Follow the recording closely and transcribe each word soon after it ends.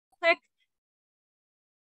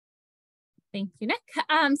Thank you, Nick.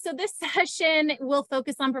 So this session will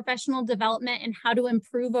focus on professional development and how to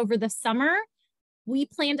improve over the summer. We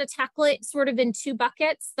plan to tackle it sort of in two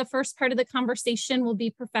buckets. The first part of the conversation will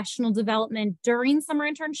be professional development during summer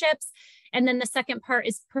internships. And then the second part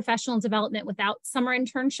is professional development without summer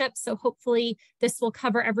internships. So hopefully this will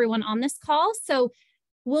cover everyone on this call. So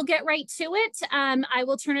we'll get right to it. I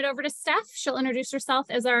will turn it over to Steph. She'll introduce herself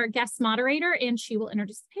as our guest moderator and she will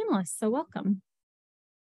introduce the panelists. So welcome.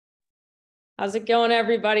 How's it going,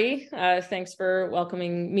 everybody? Thanks for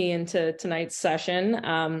welcoming me into tonight's session.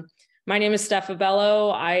 My name is Steph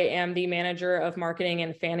Abello. I am the manager of marketing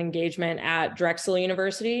and fan engagement at Drexel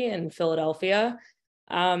University in Philadelphia.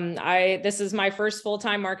 This is my first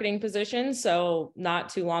full-time marketing position. So not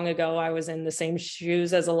too long ago, I was in the same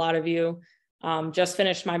shoes as a lot of you. Just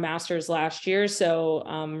finished my master's last year.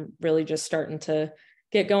 So really just starting to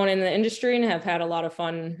get going in the industry and have had a lot of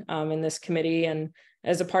fun in this committee and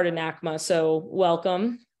as a part of NACMA. So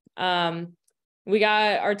welcome. We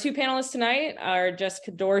got our two panelists tonight are Jessica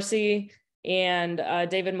Dorsey and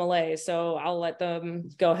David Millay. So I'll let them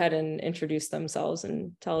go ahead and introduce themselves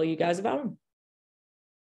and tell you guys about them.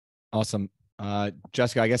 Awesome.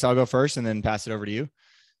 Jessica, I guess I'll go first and then pass it over to you.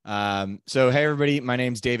 So hey, everybody, my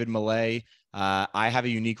name's David Millay. I have a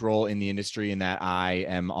unique role in the industry in that I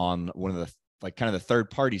am on one of the kind of the third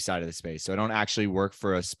party side of the space. So I don't actually work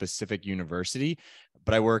for a specific university,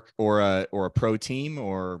 but I work or a pro team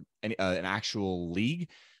or an actual league.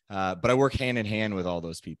 But I work hand in hand with all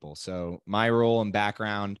those people. So my role and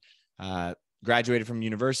background, graduated from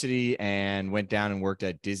university and went down and worked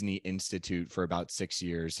at Disney Institute for about 6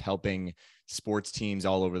 years, helping sports teams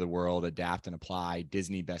all over the world adapt and apply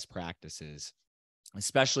Disney best practices,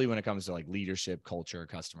 especially when it comes to like leadership, culture,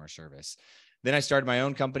 customer service. Then I started my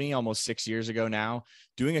own company almost 6 years ago now,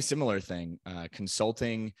 doing a similar thing,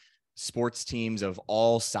 consulting sports teams of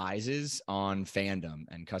all sizes on fandom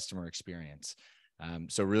and customer experience.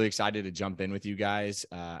 So really excited to jump in with you guys.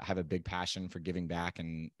 Have a big passion for giving back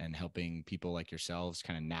and helping people like yourselves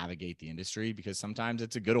kind of navigate the industry, because sometimes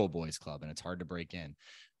it's a good old boys club and it's hard to break in.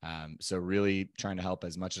 So really trying to help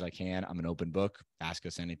as much as I can. I'm an open book. Ask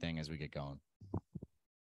us anything as we get going.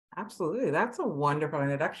 Absolutely. That's a wonderful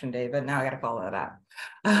introduction, David. Now I got to follow it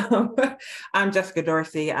up. I'm Jessica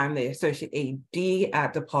Dorsey. I'm the Associate AD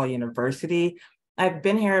at DePaul University. I've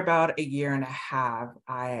been here about a year and a half.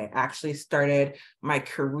 I actually started my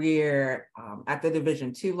career at the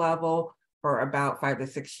Division II level for about 5 to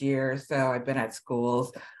 6 years. So I've been at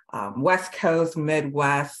schools, West Coast,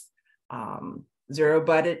 Midwest, zero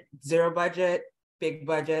budget, big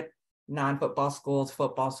budget, non-football schools,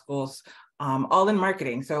 football schools, all in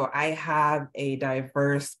marketing. So I have a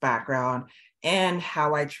diverse background in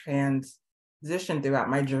how I transitioned throughout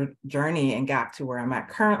my journey and got to where I'm at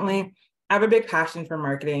currently. I have a big passion for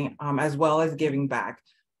marketing as well as giving back.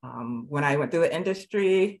 When I went through the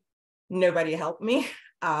industry, nobody helped me.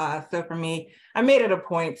 So for me, I made it a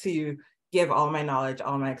point to give all my knowledge,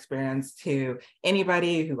 all my experience to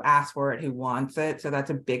anybody who asks for it, who wants it. So that's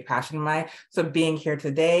a big passion of mine. So being here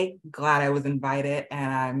today, glad I was invited,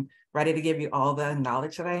 and I'm ready to give you all the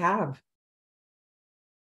knowledge that I have.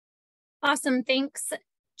 Awesome. Thanks,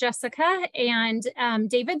 Jessica and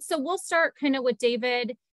David. So we'll start kind of with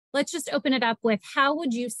David. Let's just open it up with, how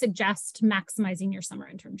would you suggest maximizing your summer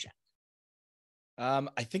internship?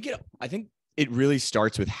 I think it really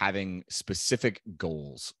starts with having specific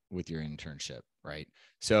goals with your internship, right?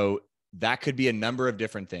 So that could be a number of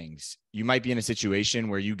different things. You might be in a situation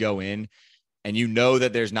where you go in and you know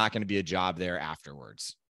that there's not going to be a job there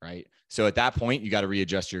afterwards, right? So at that point, you got to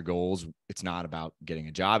readjust your goals. It's not about getting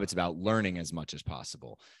a job. It's about learning as much as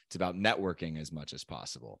possible. It's about networking as much as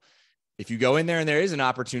possible. If you go in there and there is an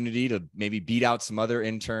opportunity to maybe beat out some other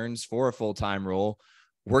interns for a full-time role,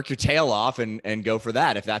 work your tail off and go for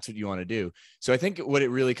that if that's what you want to do. So I think what it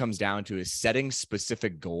really comes down to is setting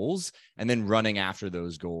specific goals and then running after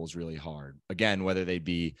those goals really hard. Again, whether they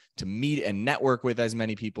be to meet and network with as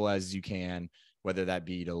many people as you can, whether that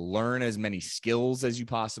be to learn as many skills as you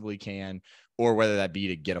possibly can, or whether that be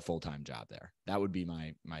to get a full-time job there. That would be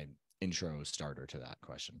my intro starter to that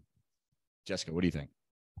question. Jessica, what do you think?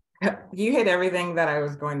 You hit everything that I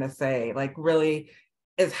was going to say. Like, really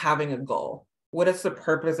is having a goal. What is the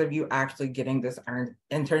purpose of you actually getting this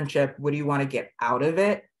internship? What do you want to get out of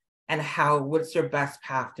it? And what's your best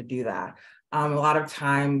path to do that? A lot of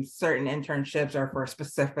times, certain internships are for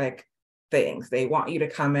specific things. They want you to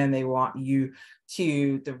come in, they want you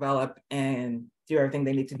to develop and do everything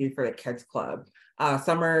they need to do for the kids club.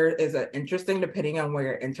 Summer is interesting depending on where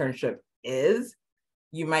your internship is.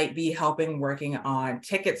 You might be working on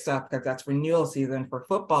ticket stuff because that's renewal season for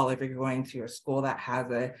football if you're going to a school that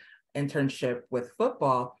has internship with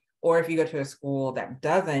football. Or if you go to a school that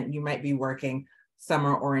doesn't, you might be working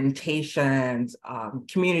summer orientations,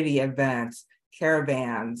 community events,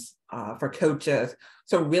 caravans for coaches.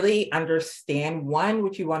 So really understand, one,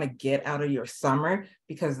 what you want to get out of your summer,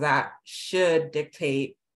 because that should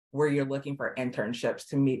dictate where you're looking for internships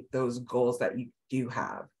to meet those goals that you do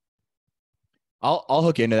have. I'll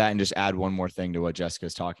hook into that and just add one more thing to what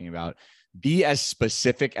Jessica's talking about. Be as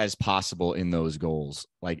specific as possible in those goals.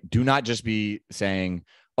 Like, do not just be saying,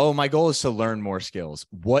 oh, my goal is to learn more skills.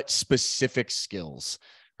 What specific skills,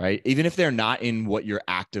 right? Even if they're not in what you're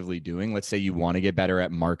actively doing. Let's say you want to get better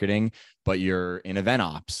at marketing, but you're in event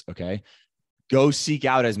ops. Okay. Go seek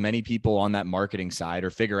out as many people on that marketing side, or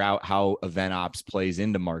figure out how event ops plays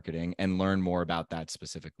into marketing and learn more about that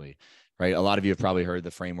specifically, right? A lot of you have probably heard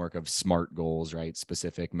the framework of SMART goals, right?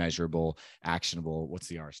 Specific, measurable, actionable. What's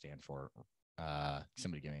the R stand for?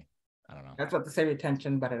 Somebody give me. I don't know. That's what to say,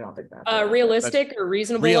 retention, but I don't think that's realistic or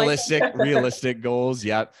reasonable. Realistic goals.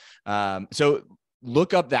 Yep. So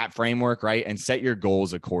look up that framework, right? And set your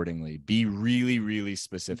goals accordingly. Be really, really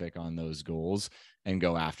specific on those goals and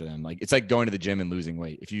go after them. Like, it's like going to the gym and losing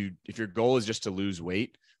weight. If your goal is just to lose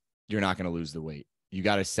weight, you're not going to lose the weight. You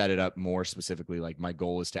got to set it up more specifically. Like, my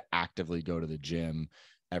goal is to actively go to the gym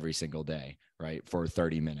every single day, right? For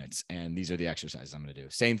 30 minutes. And these are the exercises I'm going to do.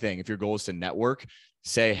 Same thing. If your goal is to network,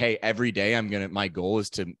 say, hey, every day my goal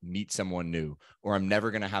is to meet someone new, or I'm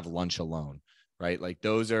never going to have lunch alone, right? Like,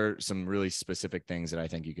 those are some really specific things that I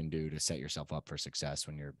think you can do to set yourself up for success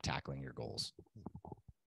when you're tackling your goals.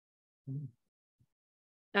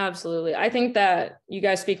 Absolutely. I think that you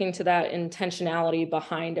guys speaking to that intentionality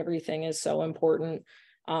behind everything is so important,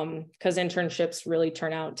 because internships really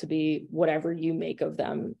turn out to be whatever you make of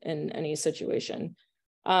them in any situation.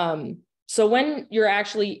 So when you're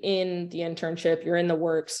actually in the internship, you're in the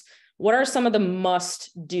works, what are some of the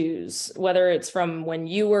must-dos, whether it's from when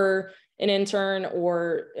you were an intern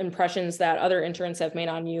or impressions that other interns have made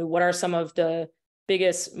on you? What are some of the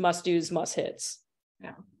biggest must-dos, must-hits?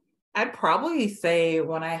 Yeah. I'd probably say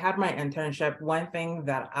when I had my internship, one thing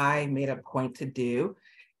that I made a point to do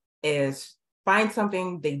is find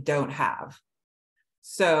something they don't have.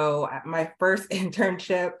 So at my first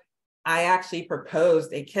internship, I actually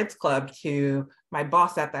proposed a kids club to my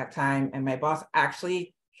boss at that time, and my boss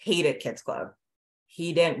actually hated kids club.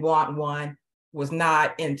 He didn't want one, was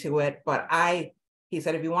not into it, but he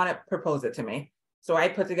said, if you want it, propose it to me. So I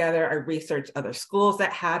put together, I researched other schools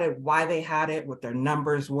that had it, why they had it, what their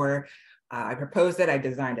numbers were. I proposed it, I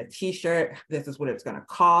designed a t-shirt, this is what it's gonna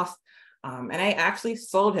cost. And I actually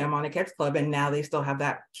sold him on a kids club, and now they still have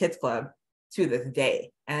that kids club to this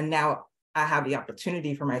day. And now I have the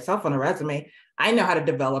opportunity for myself on a resume. I know how to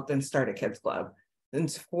develop and start a kids club. And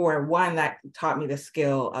for one, that taught me the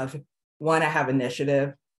skill of, one, I have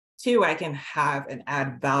initiative, two, I can have and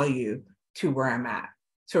add value to where I'm at.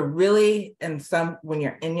 So really, when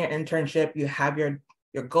you're in your internship, you have your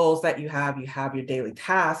goals that you have your daily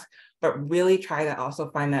tasks, but really try to also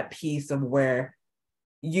find that piece of where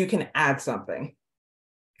you can add something,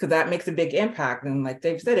 because that makes a big impact. And like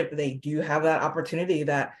Dave said, if they do have that opportunity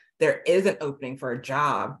that there is an opening for a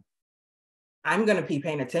job, I'm going to be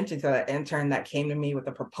paying attention to that intern that came to me with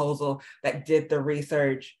a proposal, that did the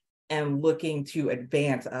research and looking to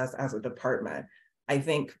advance us as a department. I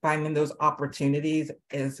think finding those opportunities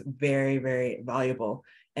is very, very valuable,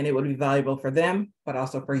 and it would be valuable for them, but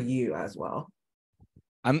also for you as well.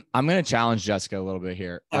 I'm going to challenge Jessica a little bit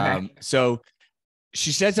here. Okay. So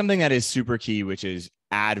she said something that is super key, which is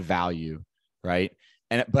add value, right?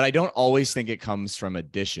 But I don't always think it comes from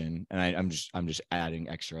addition, and I'm just adding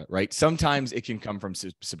extra, right? Sometimes it can come from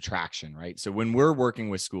subtraction, right? So when we're working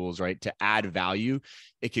with schools, right, to add value,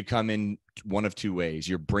 it could come in one of two ways.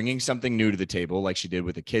 You're bringing something new to the table, like she did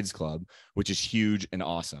with the kids club, which is huge and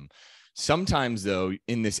awesome. Sometimes though,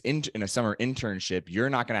 in a summer internship, you're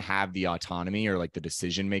not going to have the autonomy or like the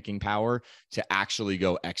decision-making power to actually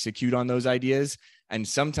go execute on those ideas. And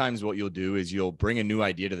sometimes what you'll do is you'll bring a new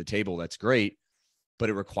idea to the table. That's great, but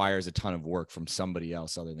it requires a ton of work from somebody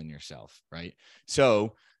else other than yourself, right?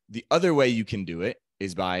 So the other way you can do it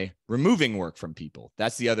is by removing work from people.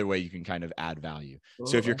 That's the other way you can kind of add value. Cool.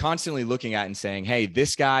 So if you're constantly looking at and saying, hey,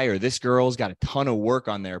 this guy or this girl's got a ton of work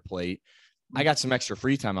on their plate, I got some extra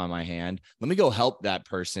free time on my hand. Let me go help that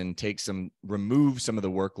person remove some of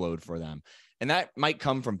the workload for them. And that might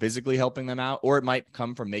come from physically helping them out, or it might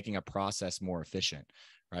come from making a process more efficient.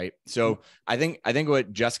 Right. So I think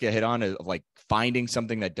what Jessica hit on is like finding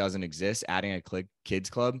something that doesn't exist, adding a kids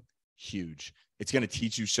club, huge. It's going to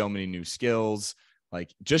teach you so many new skills,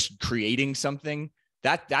 like just creating something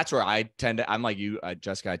that's where I'm like you,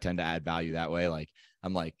 Jessica, I tend to add value that way. Like,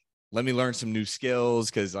 I'm like, let me learn some new skills,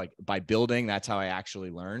 because like by building, that's how I actually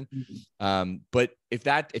learn. But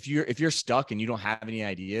if you're stuck and you don't have any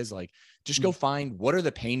ideas, like just go find what are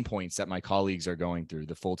the pain points that my colleagues are going through,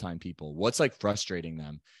 the full-time people, what's like frustrating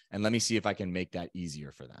them, and let me see if I can make that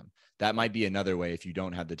easier for them. That might be another way if you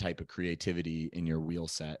don't have the type of creativity in your wheel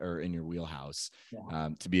set or in your wheelhouse,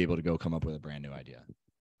 to be able to go come up with a brand new idea.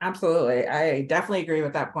 Absolutely. I definitely agree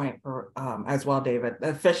with that point for as well, David. The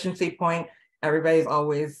efficiency point, everybody's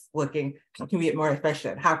always looking, how can we get more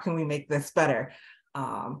efficient? How can we make this better?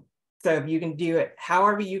 So if you can do it,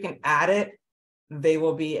 however you can add it, they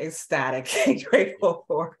will be ecstatic and grateful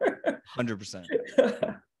for. 100%.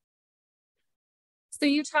 So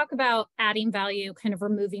you talk about adding value, kind of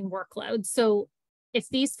removing workload. So if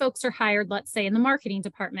these folks are hired, let's say in the marketing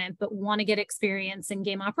department, but want to get experience in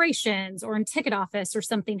game operations or in ticket office or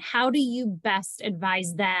something, how do you best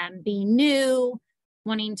advise them, being new,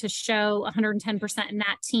 wanting to show 110% in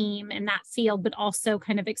that team, in that field, but also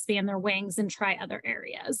kind of expand their wings and try other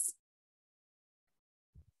areas?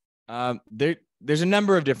 There's a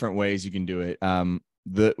number of different ways you can do it.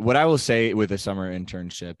 What I will say with a summer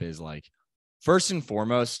internship is, like, first and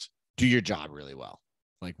foremost, do your job really well.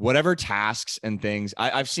 Like whatever tasks and things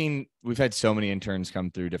we've had so many interns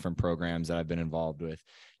come through different programs that I've been involved with.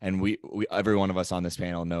 And we every one of us on this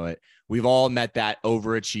panel know it. We've all met that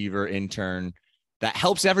overachiever intern that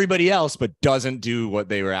helps everybody else, but doesn't do what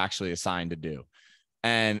they were actually assigned to do.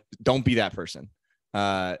 And don't be that person.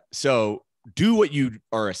 So do what you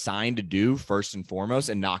are assigned to do first and foremost,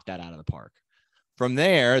 and knock that out of the park. From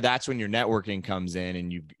there, that's when your networking comes in,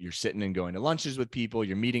 and you're sitting and going to lunches with people.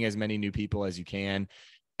 You're meeting as many new people as you can.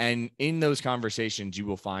 And in those conversations, you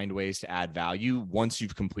will find ways to add value once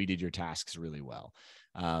you've completed your tasks really well.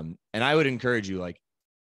 And I would encourage you, like,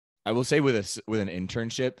 I will say with an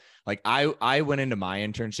internship, like I went into my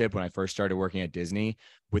internship when I first started working at Disney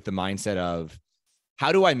with the mindset of,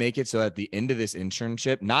 how do I make it so at the end of this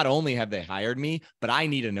internship, not only have they hired me, but I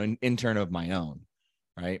need an intern of my own,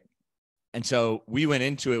 right? And so we went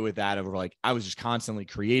into it with that of, like, I was just constantly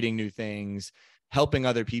creating new things, helping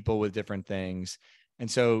other people with different things. And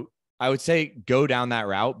so I would say go down that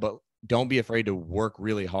route, but don't be afraid to work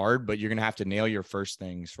really hard, but you're going to have to nail your first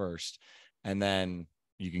things first. And then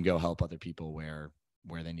you can go help other people where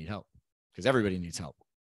they need help, because everybody needs help.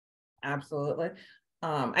 Absolutely.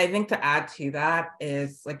 I think to add to that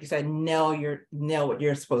is, like you said, nail what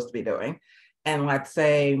you're supposed to be doing. And let's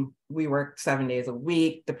say we work 7 days a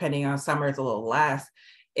week, depending on summer, it's a little less.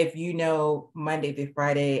 If you know Monday through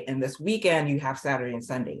Friday and this weekend you have Saturday and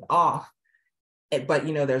Sunday off, but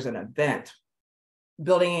you know there's an event,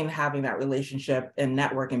 building and having that relationship and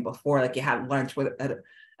networking before, like you had lunch with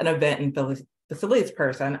an event and facilities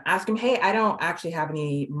person, ask them, hey, I don't actually have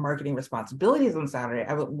any marketing responsibilities on Saturday.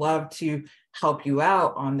 I would love to help you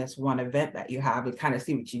out on this one event that you have, and kind of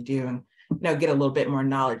see what you do and, you know, get a little bit more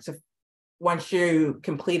knowledge. So once you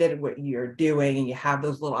completed what you're doing and you have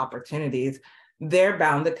those little opportunities, they're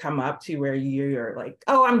bound to come up to where you're like,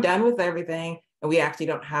 oh, I'm done with everything, and we actually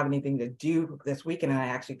don't have anything to do this weekend, and I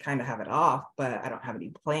actually kind of have it off, but I don't have any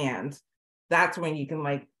plans. That's when you can,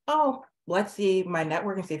 like, oh, let's see my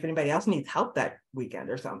network and see if anybody else needs help that weekend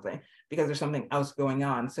or something, because there's something else going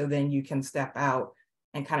on. So then you can step out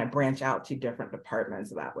and kind of branch out to different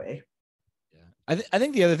departments that way. Yeah. I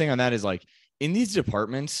think the other thing on that is, like, in these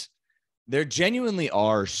departments, there genuinely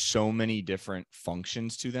are so many different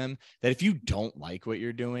functions to them that if you don't like what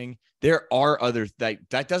you're doing, there are other,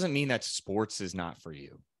 that doesn't mean that sports is not for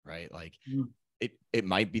you, right? Like it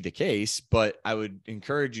might be the case, but I would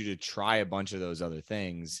encourage you to try a bunch of those other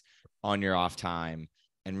things on your off time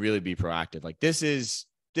and really be proactive. Like this is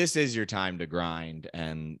your time to grind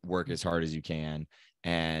and work as hard as you can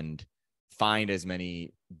and find as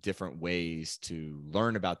many different ways to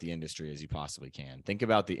learn about the industry as you possibly can. Think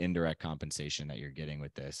about the indirect compensation that you're getting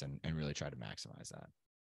with this and really try to maximize that.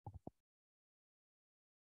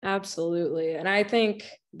 Absolutely. And I think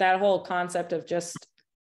that whole concept of just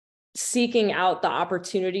seeking out the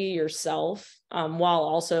opportunity yourself, while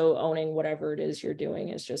also owning whatever it is you're doing,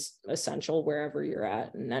 is just essential wherever you're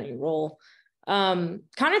at in any role. Kind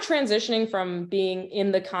of transitioning from being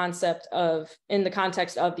in the context of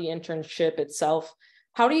the internship itself,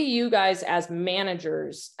 how do you guys as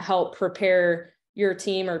managers help prepare your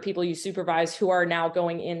team or people you supervise who are now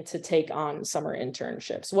going in to take on summer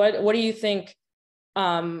internships? What do you think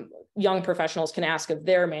young professionals can ask of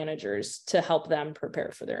their managers to help them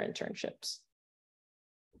prepare for their internships?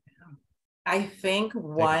 I think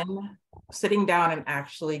one, sitting down and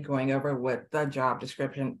actually going over what the job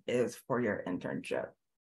description is for your internship.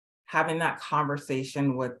 Having that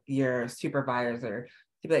conversation with your supervisor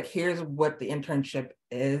to be like, here's what the internship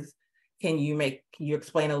is. Can you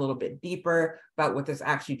explain a little bit deeper about what this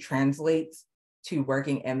actually translates to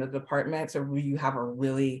working in the department? So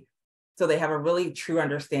they have a really true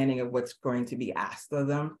understanding of what's going to be asked of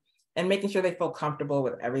them, and making sure they feel comfortable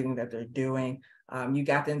with everything that they're doing. You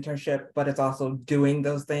got the internship, but it's also doing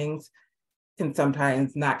those things can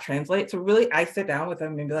sometimes not translate. So really, I sit down with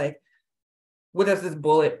them and be like, what does this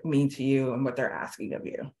bullet mean to you and what they're asking of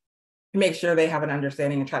you? Make sure they have an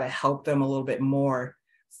understanding and try to help them a little bit more,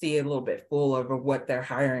 see a little bit full over what their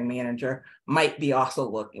hiring manager might be also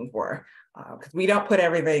looking for. Because we don't put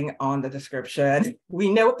everything on the description.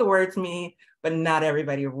 We know what the words mean, but not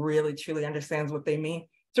everybody really truly understands what they mean.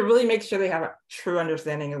 To really make sure they have a true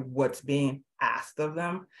understanding of what's being asked of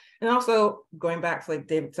them. And also going back to like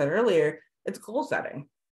David said earlier, it's goal setting.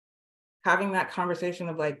 Having that conversation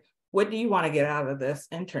of like, what do you want to get out of this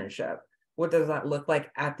internship? What does that look like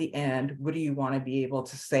at the end? What do you want to be able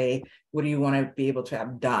to say? What do you want to be able to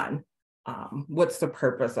have done? What's the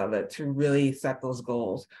purpose of it, to really set those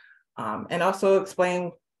goals? And also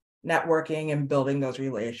explain networking and building those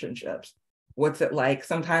relationships. What's it like?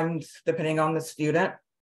 Sometimes, depending on the student,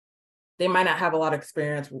 they might not have a lot of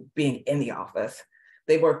experience being in the office.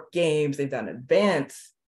 They work games, they've done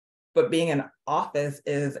events, but being in an office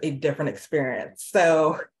is a different experience.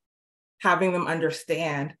 So having them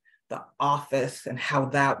understand the office and how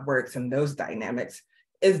that works and those dynamics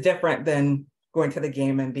is different than going to the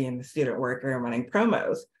game and being the student worker and running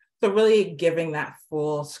promos. So really giving that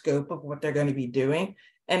full scope of what they're going to be doing.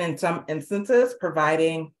 And in some instances,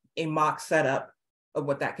 providing a mock setup of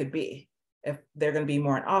what that could be. If they're going to be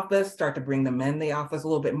more in office, start to bring them in the office a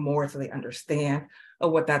little bit more so they understand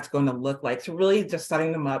what that's going to look like. So really just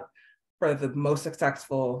setting them up for the most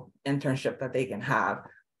successful internship that they can have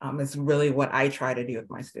is really what I try to do with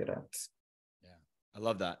my students. Yeah, I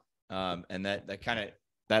love that. And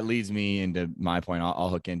that leads me into my point. I'll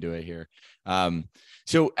hook into it here.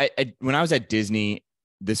 So when I was at Disney,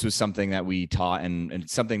 this was something that we taught, and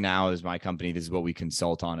it's something now as my company, this is what we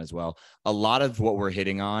consult on as well. A lot of what we're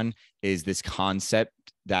hitting on is this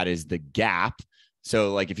concept that is the gap.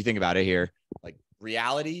 So like, if you think about it here, like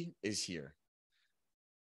reality is here.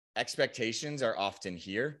 Expectations are often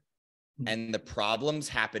here, and the problems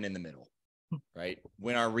happen in the middle, right?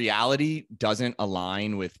 When our reality doesn't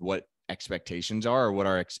align with what expectations are, or what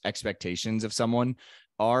our expectations of someone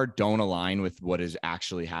don't align with what is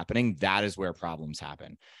actually happening, that is where problems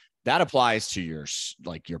happen. That applies to your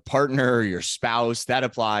partner, your spouse. That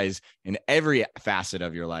applies in every facet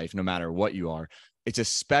of your life, no matter what you are. It's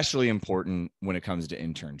especially important when it comes to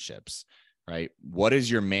internships, right? What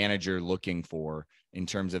is your manager looking for in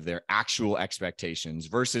terms of their actual expectations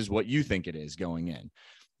versus what you think it is going in,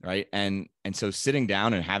 right? And so sitting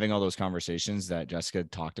down and having all those conversations that Jessica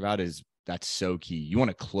talked about that's so key. You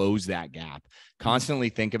want to close that gap. Constantly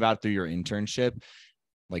think about through your internship,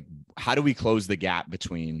 like, how do we close the gap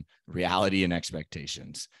between reality and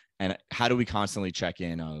expectations? And how do we constantly check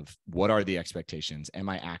in of what are the expectations? Am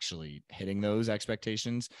I actually hitting those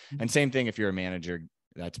expectations? And same thing if you're a manager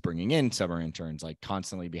that's bringing in summer interns, like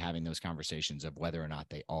constantly be having those conversations of whether or not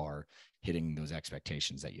they are hitting those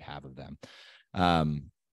expectations that you have of them.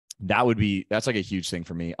 That's like a huge thing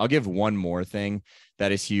for me. I'll give one more thing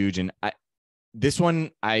that is huge. And I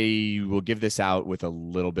will give this out with a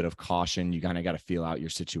little bit of caution. You kind of got to feel out your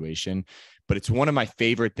situation, but it's one of my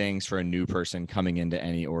favorite things for a new person coming into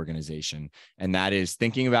any organization. And that is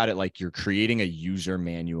thinking about it like you're creating a user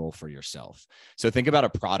manual for yourself. So think about a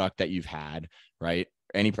product that you've had, right?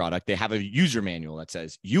 Any product, they have a user manual that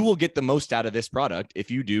says you will get the most out of this product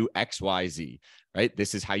if you do X, Y, Z, right?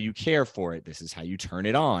 This is how you care for it. This is how you turn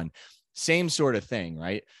it on. Same sort of thing,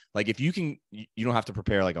 right? Like if you don't have to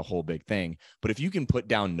prepare like a whole big thing, but if you can put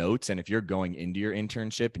down notes, and if you're going into your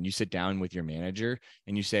internship and you sit down with your manager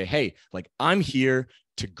and you say, hey, like I'm here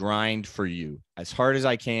to grind for you as hard as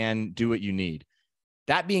I can, do what you need.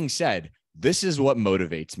 That being said, this is what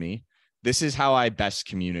motivates me. This is how I best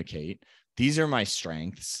communicate. These are my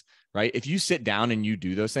strengths, right? If you sit down and you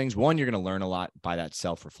do those things, one, you're going to learn a lot by that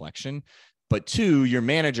self-reflection, but two, your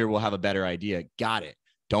manager will have a better idea. Got it.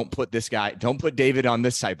 Don't put David on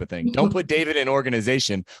this type of thing. Don't put David in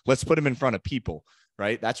organization. Let's put him in front of people,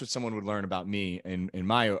 right? That's what someone would learn about me in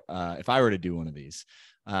my, if I were to do one of these.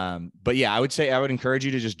 But yeah, I would encourage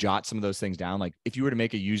you to just jot some of those things down. Like if you were to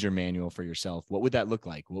make a user manual for yourself, what would that look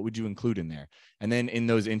like? What would you include in there? And then in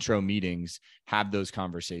those intro meetings, have those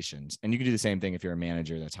conversations. And you can do the same thing if you're a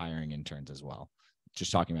manager that's hiring interns as well.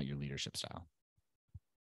 Just talking about your leadership style.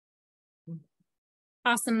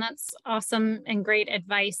 Awesome. That's awesome and great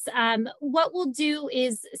advice. What we'll do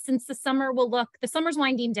is, since the summer's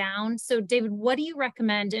winding down. So David, what do you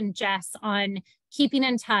recommend, and Jess, on keeping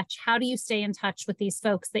in touch. How do you stay in touch with these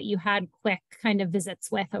folks that you had quick kind of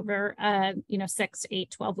visits with over a 6 to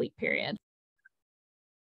 8, 12-week period?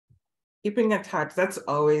 Keeping in touch, that's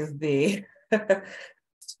always the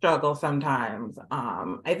struggle sometimes.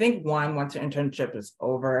 I think once your internship is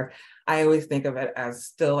over, I always think of it as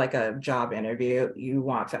still like a job interview. You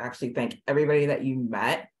want to actually thank everybody that you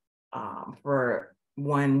met for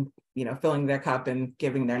one, filling their cup and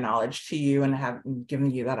giving their knowledge to you and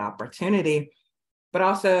giving you that opportunity. But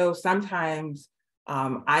also sometimes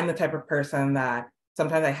I'm the type of person that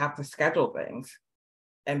sometimes I have to schedule things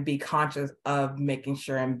and be conscious of making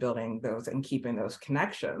sure I'm building those and keeping those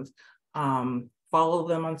connections. Follow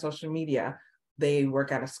them on social media. They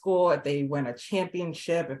work at a school, if they win a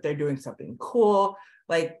championship, if they're doing something cool,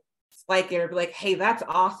 like it or be like, hey, that's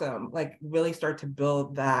awesome. Like really start to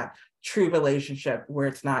build that true relationship where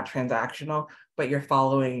it's not transactional, but you're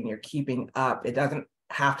following and you're keeping up. It doesn't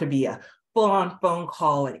have to be a full-on phone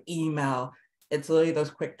call and email. It's literally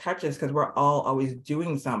those quick touches because we're all always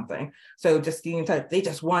doing something. So just getting in touch, they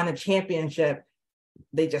just won a championship.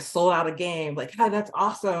 They just sold out a game. Like, oh, that's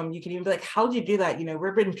awesome. You can even be like, how'd you do that?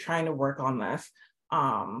 We've been trying to work on this.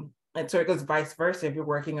 And so it goes vice versa. If you're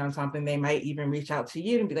working on something, they might even reach out to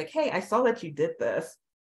you and be like, hey, I saw that you did this.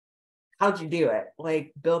 How'd you do it?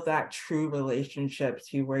 Like build that true relationship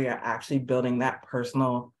to where you're actually building that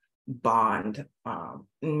personal bond, and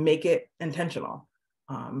make it intentional.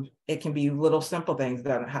 It can be little simple things. It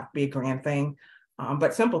doesn't have to be a grand thing.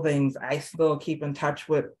 But simple things, I still keep in touch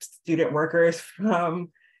with student workers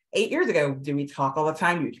from 8 years ago. Do we talk all the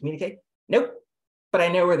time? Do we communicate? Nope. But I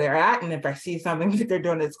know where they're at. And if I see something that they're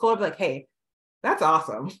doing at school, I'll be like, hey, that's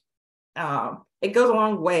awesome. It goes a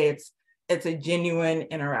long way. It's a genuine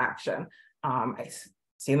interaction. I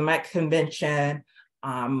see them at convention.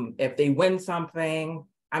 If they win something,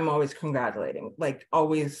 I'm always congratulating, like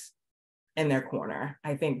always in their corner.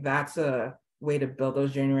 I think that's a way to build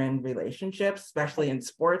those genuine relationships, especially in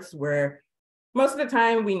sports where most of the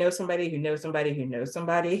time we know somebody who knows somebody who knows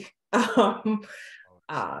somebody. So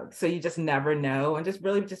you just never know, and just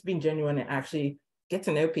really just being genuine and actually get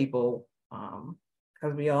to know people,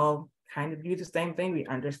 because we all kind of do the same thing. We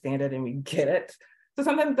understand it and we get it. So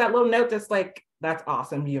sometimes that little note that's like, that's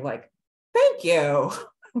awesome. You're like, thank you.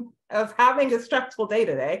 I was having a stressful day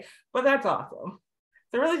today, but that's awesome.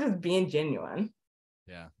 So really just being genuine.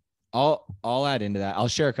 Yeah. I'll add into that. I'll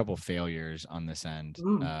share a couple of failures on this end.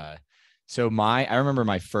 So I remember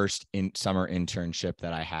my first summer internship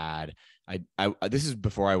that I had. I this is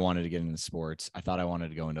before I wanted to get into sports. I thought I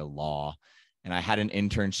wanted to go into law, and I had an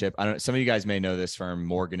internship. Some of you guys may know this firm,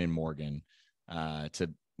 Morgan & Morgan. It's a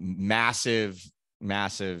massive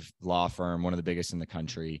law firm, one of the biggest in the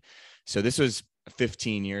country. So this was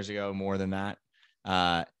 15 years ago, more than that.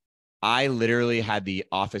 I literally had the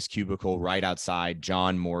office cubicle right outside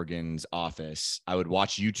John Morgan's office. I would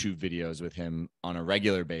watch YouTube videos with him on a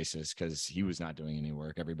regular basis because he was not doing any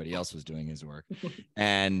work. Everybody else was doing his work.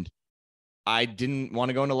 And I didn't want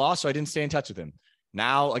to go into law, so I didn't stay in touch with him.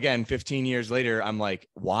 Now, again, 15 years later, I'm like,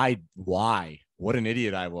 why? What an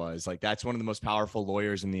idiot I was. Like, that's one of the most powerful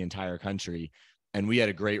lawyers in the entire country. And we had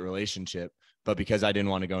a great relationship. But because I didn't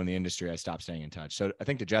want to go in the industry, I stopped staying in touch. So I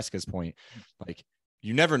think to Jessica's point, like,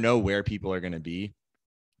 you never know where people are going to be,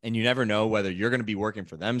 and you never know whether you're going to be working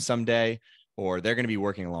for them someday, or they're going to be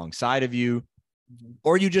working alongside of you,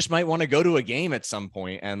 or you just might want to go to a game at some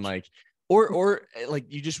point, and like, or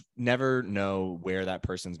like, you just never know where that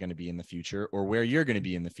person's going to be in the future, or where you're going to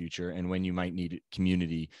be in the future, and when you might need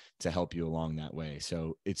community to help you along that way.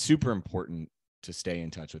 So it's super important to stay in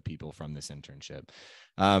touch with people from this internship.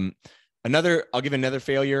 I'll give another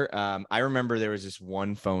failure. I remember there was this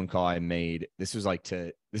one phone call I made.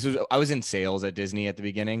 I was in sales at Disney at the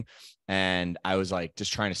beginning, and I was like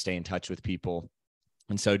just trying to stay in touch with people.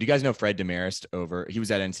 And so, do you guys know Fred Demarest he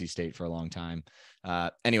was at NC State for a long time.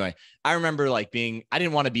 Anyway, I remember I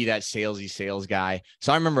didn't want to be that salesy sales guy.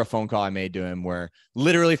 So I remember a phone call I made to him where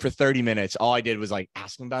literally for 30 minutes, all I did was like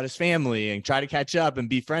ask him about his family and try to catch up and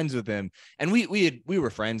be friends with him. And we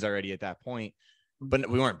were friends already at that point, but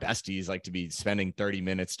we weren't besties, like to be spending 30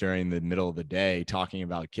 minutes during the middle of the day talking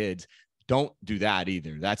about kids. Don't do that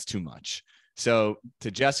either. That's too much. So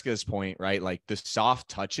to Jessica's point, right? Like the soft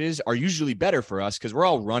touches are usually better for us because we're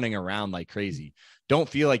all running around like crazy. Don't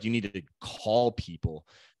feel like you need to call people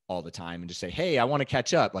all the time and just say, hey, I want to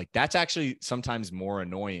catch up. Like that's actually sometimes more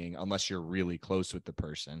annoying unless you're really close with the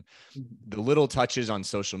person. The little touches on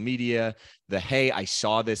social media, hey, I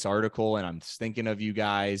saw this article and I'm thinking of you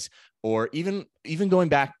guys, or even going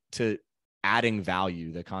back to adding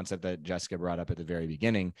value, the concept that Jessica brought up at the very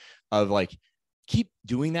beginning of like, keep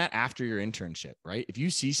doing that after your internship, right? If you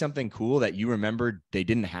see something cool that you remembered they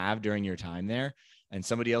didn't have during your time there and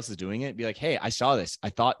somebody else is doing it, be like, hey, I saw this. I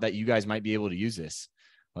thought that you guys might be able to use this.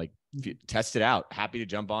 Like, test it out. Happy to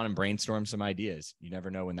jump on and brainstorm some ideas. You never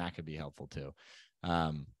know when that could be helpful too.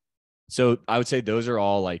 So I would say those are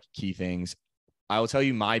all like key things. I will tell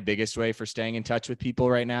you my biggest way for staying in touch with people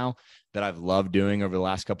right now that I've loved doing over the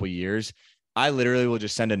last couple of years. I literally will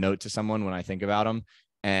just send a note to someone when I think about them.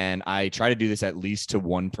 And I try to do this at least to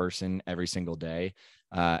one person every single day.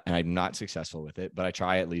 And I'm not successful with it, but I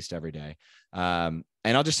try at least every day. And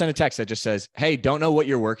I'll just send a text that just says, hey, don't know what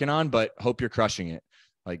you're working on, but hope you're crushing it.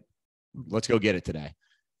 Like, let's go get it today.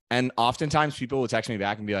 And oftentimes people will text me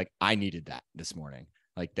back and be like, I needed that this morning.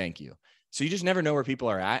 Like, thank you. So you just never know where people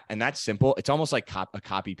are at. And that's simple. It's almost like a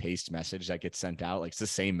copy paste message that gets sent out. Like, it's the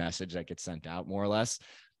same message that gets sent out more or less,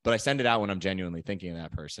 but I send it out when I'm genuinely thinking of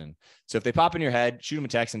that person. So if they pop in your head, shoot them a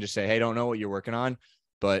text and just say, hey, don't know what you're working on,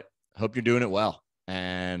 but hope you're doing it well.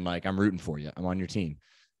 And like, I'm rooting for you. I'm on your team.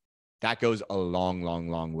 That goes a long, long,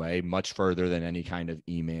 long way, much further than any kind of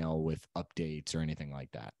email with updates or anything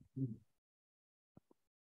like that.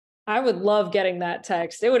 I would love getting that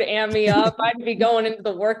text. It would amp me up. I'd be going into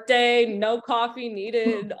the workday, no coffee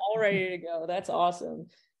needed, all ready to go. That's awesome.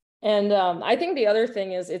 And I think the other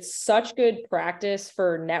thing is it's such good practice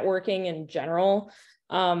for networking in general.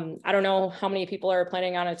 I don't know how many people are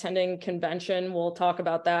planning on attending convention. We'll talk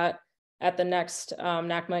about that at the next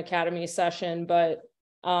NACMA Academy session, but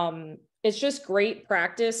it's just great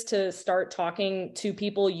practice to start talking to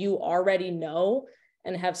people you already know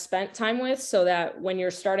and have spent time with, so that when you're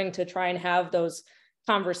starting to try and have those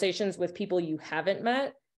conversations with people you haven't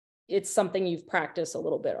met, it's something you've practiced a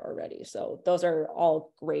little bit already. So those are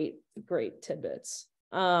all great tidbits.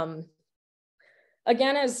 Again,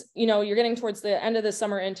 as you know, you're getting towards the end of the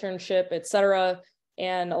summer internship, et cetera,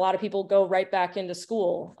 and a lot of people go right back into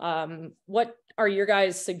school. What are your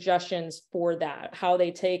guys' suggestions for that? How they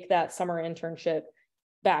take that summer internship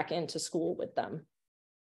back into school with them?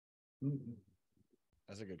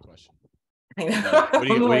 That's a good question. I know. What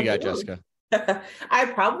do you got, Jessica?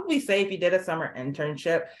 I'd probably say if you did a summer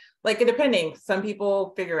internship, like depending, some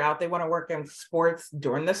people figure out they want to work in sports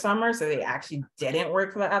during the summer, so they actually didn't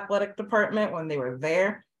work for the athletic department when they were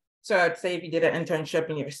there. So I'd say if you did an internship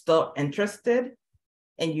and you're still interested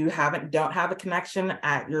and you don't have a connection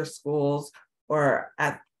at your schools or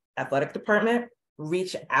at athletic department,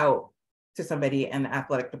 reach out to somebody in the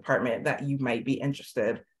athletic department that you might be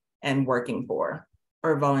interested in working for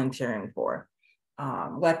or volunteering for.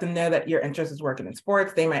 Let them know that your interest is working in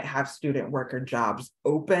sports. They might have student worker jobs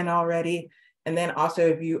open already. And then also,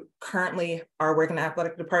 if you currently are working in the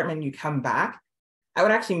athletic department and you come back, I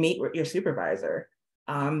would actually meet with your supervisor.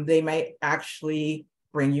 They might actually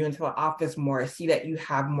bring you into the office more, see that you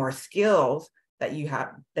have more skills that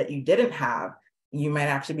you didn't have. You might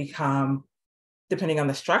actually become, depending on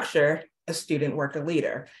the structure, a student worker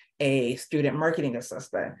leader, a student marketing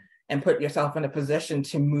assistant, and put yourself in a position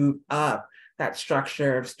to move up that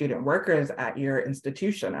structure of student workers at your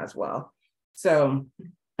institution as well. So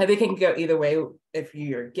I think it can go either way if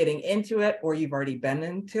you're getting into it or you've already been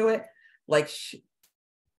into it. Like,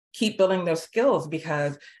 keep building those skills,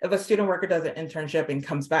 because if a student worker does an internship and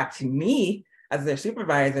comes back to me as their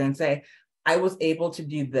supervisor and say, I was able to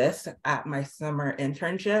do this at my summer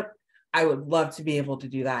internship, I would love to be able to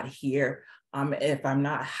do that here. If I'm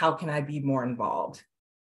not, how can I be more involved?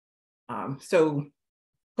 So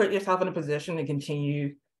put yourself in a position to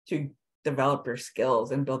continue to develop your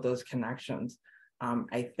skills and build those connections.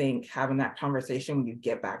 I think having that conversation when you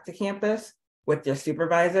get back to campus with your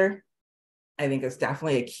supervisor, I think is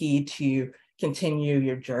definitely a key to continue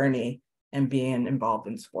your journey and being involved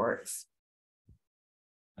in sports.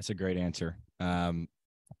 That's a great answer.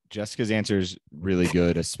 Jessica's answer is really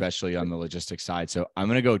good, especially on the logistics side. So I'm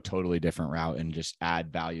going to go totally different route and just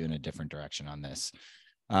add value in a different direction on this.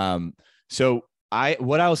 So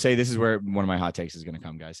what I will say, this is where one of my hot takes is going to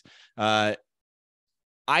come, guys.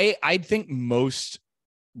 I think most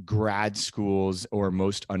grad schools or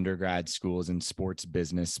most undergrad schools in sports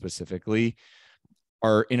business specifically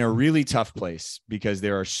are in a really tough place because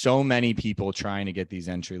there are so many people trying to get these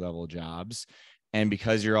entry-level jobs. And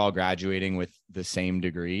because you're all graduating with the same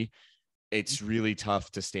degree, it's really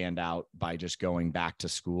tough to stand out by just going back to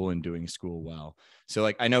school and doing school well. So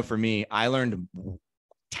like, I know for me, I learned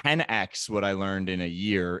 10x what I learned in a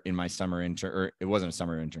year in my summer intern, or it wasn't a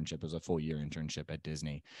summer internship, it was a full year internship at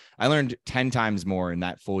Disney. I learned 10 times more in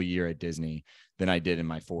that full year at Disney than I did in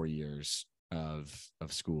my 4 years of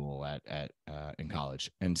school in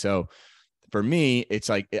college. And so For me, it's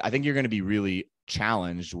like, I think you're going to be really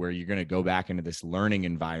challenged where you're going to go back into this learning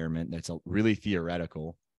environment that's really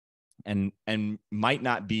theoretical and might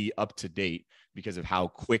not be up to date because of how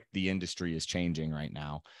quick the industry is changing right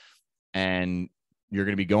now. And you're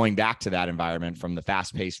going to be going back to that environment from the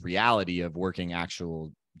fast-paced reality of working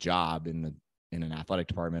actual job in an athletic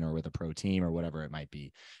department or with a pro team or whatever it might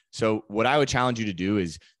be. So what I would challenge you to do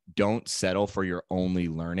is don't settle for your only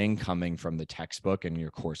learning coming from the textbook and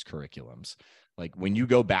your course curriculums. Like when you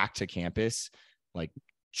go back to campus, like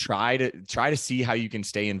try to see how you can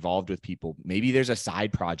stay involved with people. Maybe there's a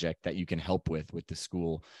side project that you can help with the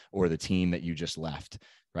school or the team that you just left,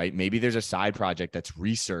 right? Maybe there's a side project that's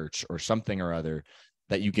research or something or other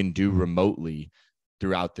that you can do remotely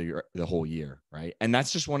throughout the whole year, right? And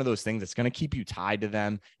that's just one of those things that's going to keep you tied to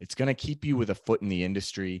them. It's going to keep you with a foot in the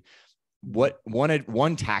industry.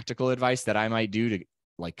 One tactical advice that I might do to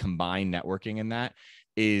like combine networking in that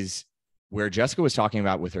is where Jessica was talking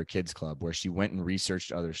about with her kids club, where she went and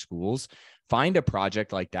researched other schools. Find a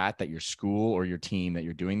project like that your school or your team that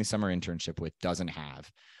you're doing the summer internship with doesn't have.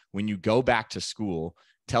 When you go back to school,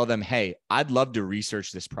 tell them, hey, I'd love to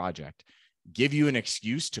research this project. Give you an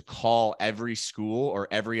excuse to call every school or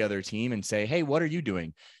every other team and say, hey, what are you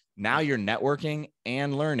doing? Now you're networking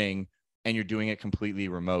and learning, and you're doing it completely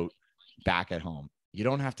remote back at home. You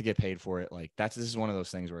don't have to get paid for it. Like this is one of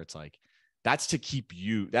those things where it's like, that's to keep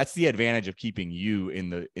you, that's the advantage of keeping you in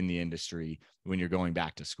the industry when you're going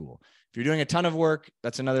back to school. If you're doing a ton of work,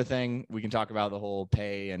 that's another thing. We can talk about the whole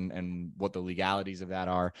pay and what the legalities of that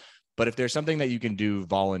are. But if there's something that you can do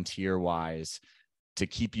volunteer wise to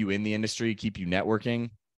keep you in the industry, keep you networking,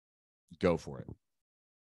 go for it.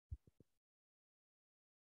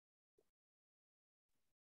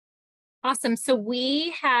 Awesome. So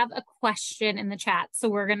we have a question in the chat. So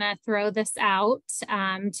we're going to throw this out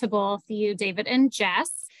to both you, David and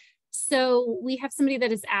Jess. So we have somebody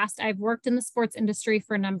that has asked, I've worked in the sports industry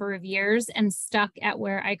for a number of years and stuck at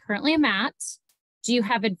where I currently am at. Do you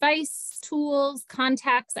have advice, tools,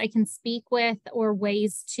 contacts I can speak with, or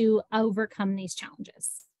ways to overcome these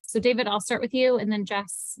challenges? So David, I'll start with you, and then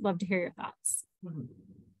Jess, love to hear your thoughts.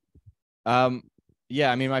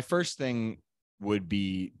 Yeah, I mean, my first thing would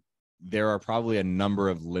be there are probably a number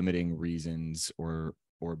of limiting reasons or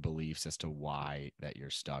beliefs as to why that you're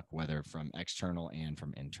stuck, whether from external and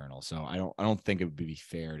from internal. So I don't think it would be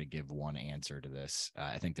fair to give one answer to this.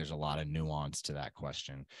 I think there's a lot of nuance to that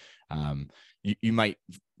question. You might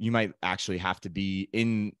actually have to be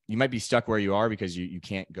you might be stuck where you are because you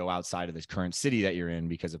can't go outside of this current city that you're in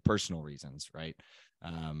because of personal reasons, right?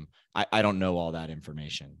 I don't know all that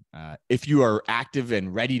information. If you are active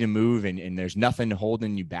and ready to move and there's nothing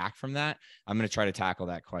holding you back from that, I'm going to try to tackle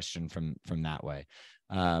that question from that way.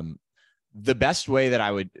 The best way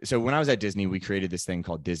that so when I was at Disney, we created this thing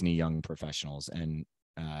called Disney Young Professionals. And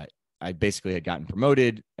I basically had gotten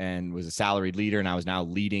promoted and was a salaried leader. And I was now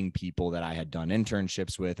leading people that I had done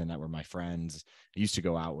internships with and that were my friends I used to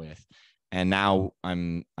go out with. And now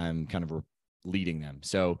I'm kind of leading them.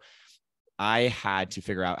 So I had to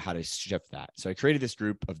figure out how to shift that. So I created this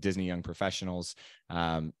group of Disney Young Professionals,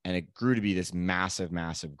 and it grew to be this massive,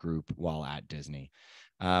 massive group while at Disney.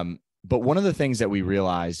 But one of the things that we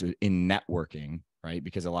realized in networking, right,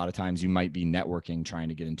 because a lot of times you might be networking trying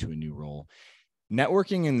to get into a new role.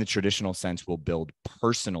 Networking in the traditional sense will build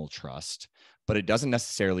personal trust, but it doesn't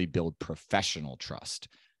necessarily build professional trust,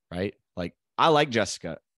 right? Like, I like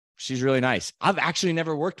Jessica. She's really nice. I've actually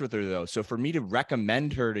never worked with her though. So for me to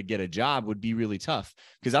recommend her to get a job would be really tough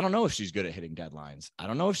because I don't know if she's good at hitting deadlines. I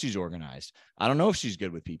don't know if she's organized. I don't know if she's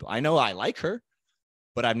good with people. I know I like her,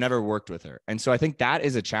 but I've never worked with her. And so I think that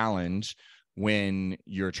is a challenge when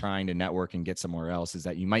you're trying to network and get somewhere else, is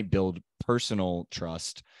that you might build personal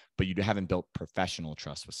trust, but you haven't built professional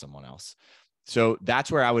trust with someone else. So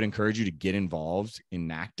that's where I would encourage you to get involved in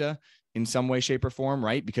NACMA in some way, shape, or form,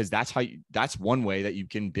 right? Because that's one way that you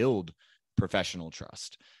can build professional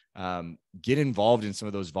trust. Get involved in some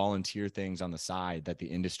of those volunteer things on the side that the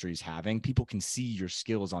industry is having. People can see your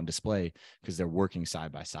skills on display because they're working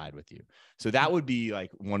side by side with you. So that would be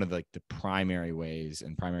like one of the primary ways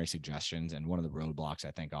and primary suggestions, and one of the roadblocks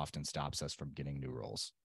I think often stops us from getting new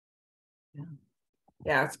roles.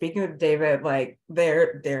 Yeah. Speaking of David, like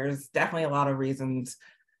there's definitely a lot of reasons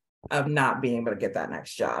of not being able to get that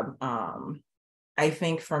next job. I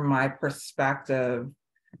think from my perspective,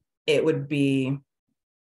 it would be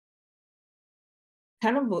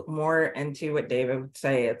kind of more into what David would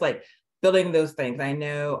say. It's like building those things. I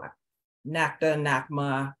know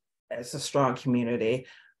NACMA is a strong community.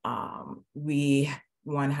 We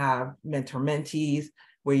have mentor mentees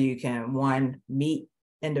where you can meet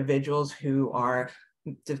individuals who are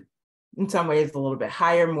in some ways a little bit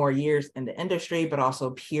higher, more years in the industry, but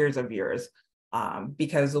also peers of yours,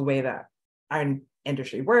 because the way that our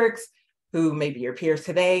industry works, who may be your peers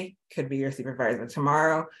today could be your supervisor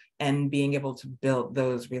tomorrow, and being able to build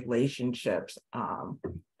those relationships.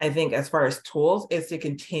 I think as far as tools is to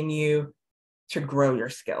continue to grow your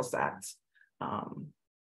skill sets.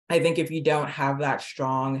 I think if you don't have that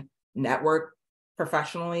strong network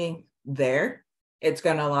professionally there, it's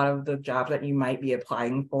going to, a lot of the jobs that you might be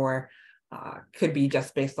applying for could be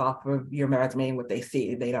just based off of your resume and what they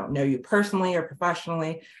see. They don't know you personally or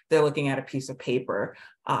professionally. They're looking at a piece of paper.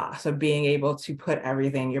 So being able to put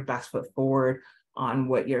everything, your best foot forward on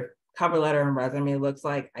what your cover letter and resume looks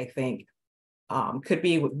like, I think could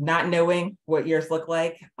be not knowing what yours look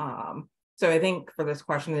like. So I think for this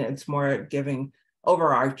question, it's more giving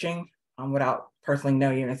overarching without personally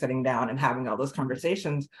knowing you and sitting down and having all those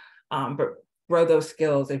conversations, but grow those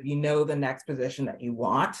skills. If you know the next position that you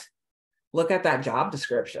want, look at that job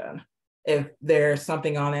description. If there's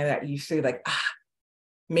something on there that you see like,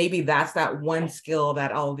 maybe that's that one skill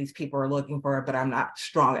that all of these people are looking for, but I'm not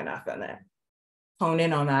strong enough in it. Hone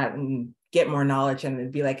in on that and get more knowledge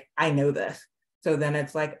and be like, I know this. So then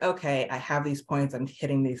it's like, okay, I have these points, I'm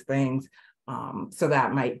hitting these things. So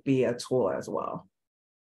that might be a tool as well.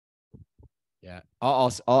 Yeah,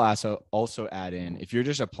 I'll also add in, if you're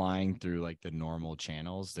just applying through like the normal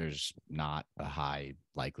channels, there's not a high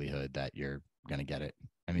likelihood that you're gonna get it.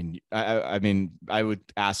 I mean, I would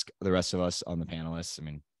ask the rest of us on the panelists. I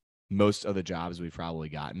mean, most of the jobs we've probably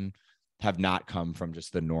gotten have not come from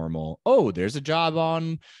just the normal, oh, there's a job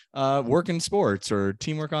on work in sports or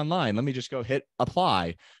teamwork online, let me just go hit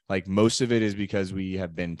apply. Like most of it is because we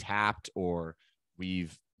have been tapped or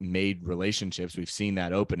we've made relationships, we've seen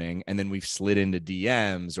that opening, and then we've slid into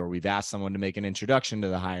DMs or we've asked someone to make an introduction to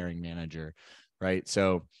the hiring manager, right?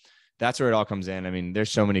 So that's where it all comes in. I mean,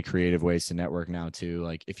 there's so many creative ways to network now too.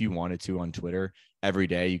 Like if you wanted to on Twitter, every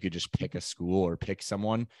day you could just pick a school or pick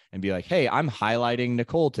someone and be like, hey, I'm highlighting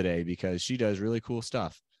Nicole today because she does really cool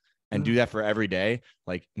stuff, and do that for every day.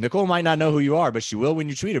 Like Nicole might not know who you are, but she will when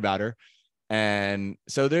you tweet about her. And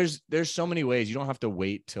so there's so many ways. You don't have to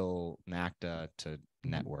wait till NACMA to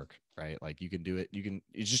network, right? Like you can do it.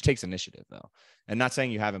 It just takes initiative though. And not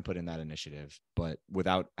saying you haven't put in that initiative, but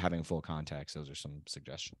without having full context, those are some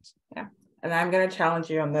suggestions. Yeah. And I'm going to challenge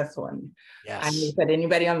you on this one. Yes. I mean, that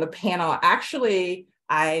anybody on the panel, actually,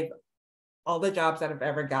 all the jobs that I've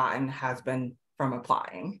ever gotten has been from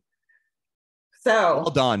applying. So well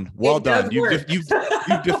done. Well done. You've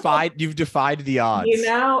defied the odds. You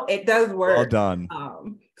know, it does work. Well done.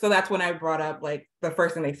 So that's when I brought up, like, the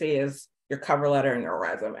first thing they say is your cover letter and your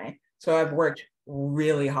resume. So I've worked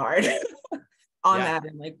really hard on that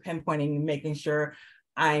and like pinpointing, making sure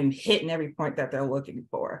I'm hitting every point that they're looking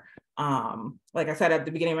for. Like I said, at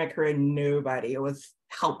the beginning of my career, nobody was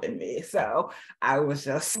helping me. So I was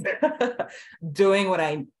just doing what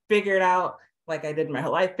I figured out, like I did my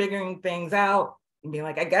whole life, figuring things out and being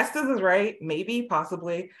like, I guess this is right, maybe,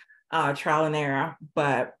 possibly, trial and error,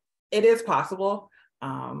 but it is possible.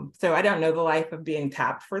 So I don't know the life of being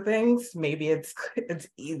tapped for things. Maybe it's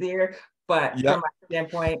easier, but from my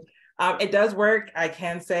standpoint, it does work. I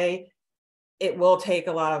can say it will take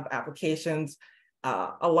a lot of applications,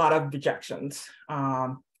 a lot of rejections.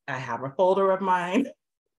 I have a folder of mine,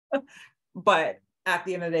 but at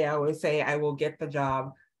the end of the day, I always say I will get the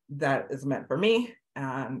job that is meant for me,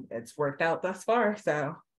 and it's worked out thus far.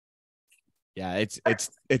 So. Yeah, it's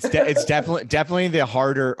definitely the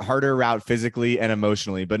harder route physically and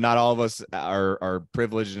emotionally, but not all of us are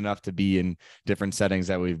privileged enough to be in different settings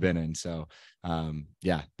that we've been in. So,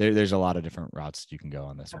 there's a lot of different routes you can go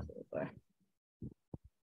on this one.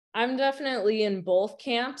 I'm definitely in both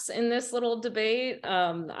camps in this little debate.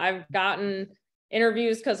 I've gotten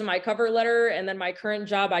interviews because of my cover letter, and then my current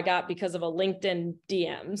job I got because of a LinkedIn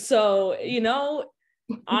DM. So,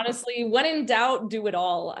 honestly, when in doubt, do it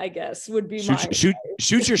all, I guess, would be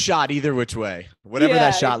shoot your shot either which way, whatever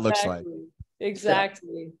that shot looks like.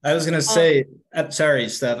 Exactly. I was going to say, sorry,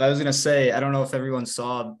 Steph, I was going to say, I don't know if everyone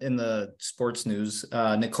saw in the sports news,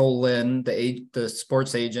 Nicole Lynn, the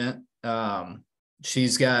sports agent,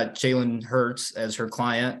 she's got Jalen Hurts as her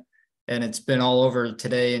client, and it's been all over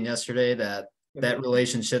today and yesterday that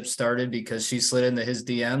relationship started because she slid into his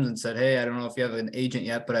DMs and said, hey, I don't know if you have an agent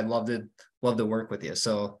yet, but I'd love to work with you.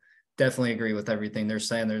 So definitely agree with everything they're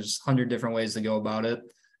saying. There's 100 different ways to go about it,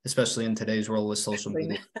 especially in today's world with social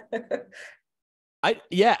media. And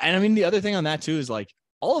I mean, the other thing on that too is like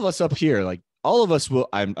all of us up here, like all of us will,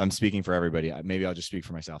 I'm speaking for everybody. Maybe I'll just speak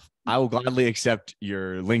for myself. I will gladly accept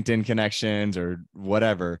your LinkedIn connections or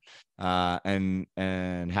whatever, and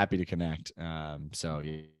happy to connect. So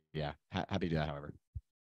yeah, happy to do that. However.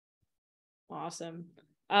 Awesome.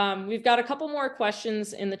 We've got a couple more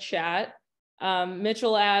questions in the chat.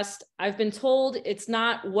 Mitchell asked, I've been told it's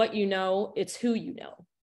not what you know, it's who you know.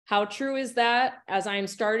 How true is that? As I'm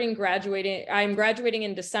graduating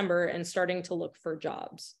in December and starting to look for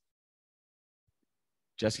jobs.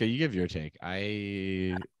 Jessica, you give your take.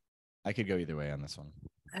 I could go either way on this one.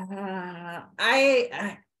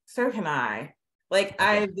 So can I. Like,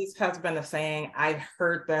 Okay. this has been a saying, I've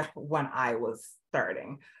heard that when I was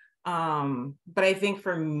starting. But I think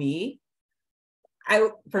for me,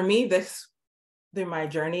 this, through my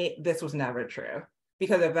journey, this was never true.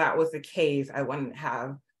 Because if that was the case, I wouldn't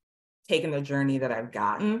have taken the journey that I've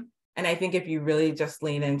gotten. And I think if you really just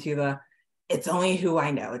lean into it's only who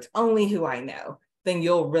I know, it's only who I know, then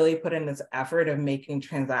you'll really put in this effort of making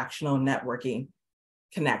transactional networking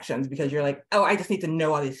connections, because you're like, oh, I just need to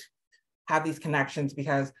know have these connections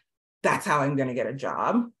because that's how I'm going to get a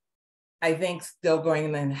job. I think still going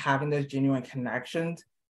and then having those genuine connections,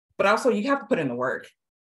 but also you have to put in the work,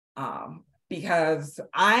 because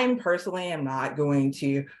I'm personally am not going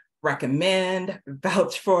to recommend,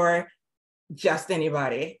 vouch for just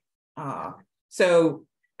anybody. So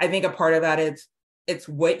I think a part of that is it's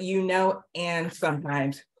what you know and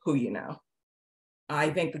sometimes who you know. I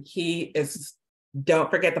think the key is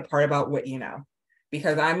don't forget the part about what you know,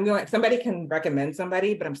 because somebody can recommend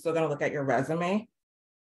somebody, but I'm still going to look at your resume.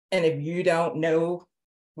 And if you don't know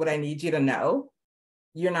what I need you to know,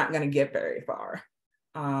 you're not going to get very far.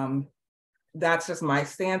 That's just my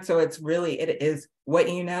stance. So it is what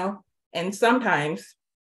you know. And sometimes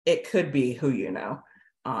it could be who you know.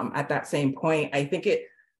 At that same point, I think it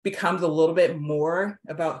becomes a little bit more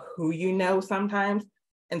about who you know sometimes.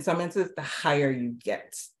 In some instances, the higher you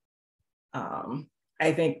get.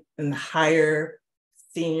 I think in the higher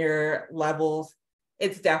senior levels,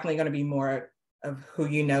 it's definitely going to be more of who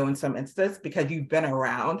you know in some instances, because you've been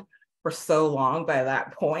around for so long by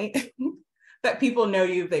that point that people know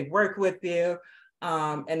you, they've worked with you.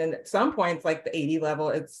 And then at some points, like the 80 level,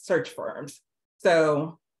 it's search firms.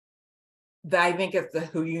 So I think it's the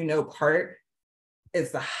who you know part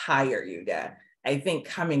is the higher you get. I think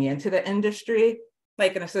coming into the industry,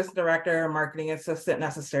 like an assistant director, marketing assistant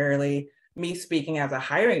necessarily, me speaking as a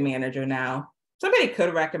hiring manager now, somebody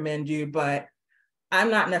could recommend you, but I'm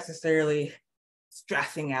not necessarily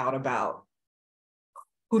stressing out about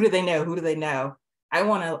who do they know.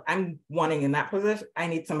 I'm wanting in that position, I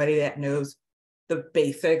need somebody that knows the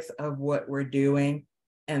basics of what we're doing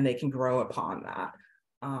and they can grow upon that.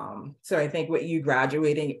 So I think with you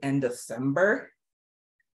graduating in December,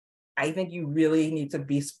 I think you really need to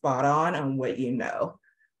be spot on what you know.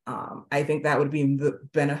 I think that would be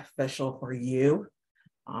beneficial for you.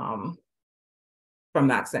 From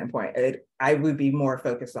that standpoint, I would be more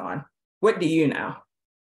focused on what do you know?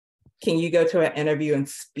 Can you go to an interview and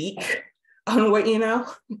speak on what you know?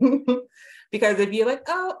 Because if you're like,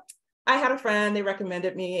 oh, I had a friend, they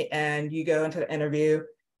recommended me, and you go into the interview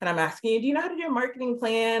and I'm asking you, do you know how to do a marketing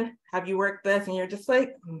plan? Have you worked this? And you're just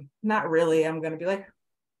like, not really. I'm going to be like,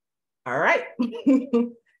 all right,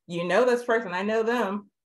 you know this person, I know them,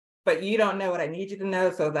 but you don't know what I need you to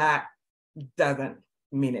know. So that doesn't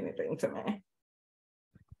mean anything to me.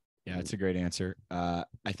 Yeah, it's a great answer. I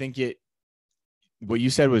think what you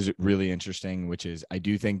said was really interesting, which is I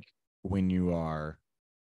do think when you are,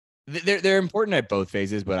 they're important at both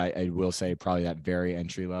phases, but I will say probably that very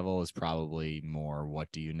entry level is probably more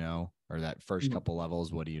what do you know, or that first couple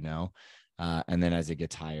levels, what do you know? And then as it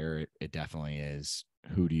gets higher, it definitely is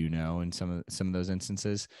who do you know in some of those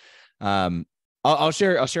instances. I'll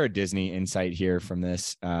share a Disney insight here from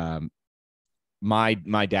this.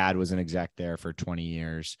 My dad was an exec there for 20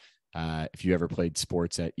 years. If you ever played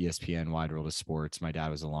sports at ESPN, Wide World of Sports, my dad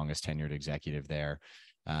was the longest tenured executive there.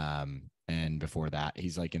 And before that,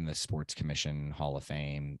 he's like in the Sports Commission Hall of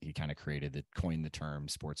Fame. He kind of coined the term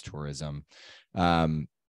sports tourism.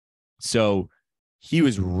 So he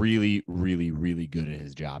was really, really, really good at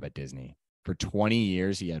his job at Disney. For 20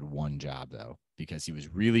 years, he had one job though, because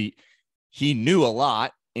he knew a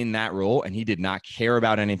lot in that role and he did not care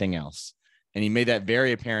about anything else. And he made that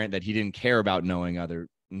very apparent that he didn't care about knowing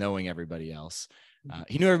everybody else.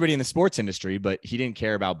 He knew everybody in the sports industry, but he didn't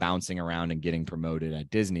care about bouncing around and getting promoted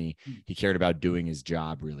at Disney. He cared about doing his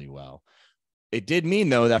job really well. It did mean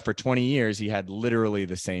though, that for 20 years, he had literally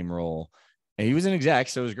the same role and he was an exec.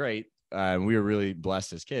 So it was great. We were really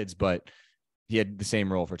blessed as kids, but he had the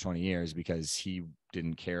same role for 20 years because he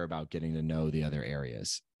didn't care about getting to know the other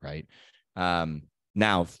areas. Right.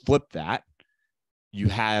 Now flip that. You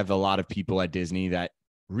have a lot of people at Disney that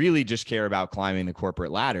really just care about climbing the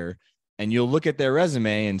corporate ladder and you'll look at their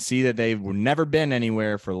resume and see that they've never been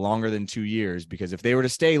anywhere for longer than 2 years, because if they were to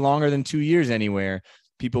stay longer than 2 years anywhere,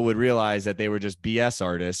 people would realize that they were just BS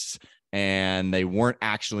artists and they weren't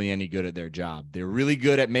actually any good at their job. They're really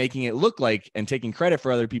good at making it look like and taking credit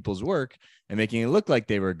for other people's work and making it look like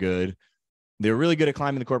they were good. They were really good at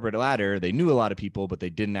climbing the corporate ladder. They knew a lot of people, but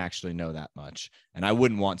they didn't actually know that much. And I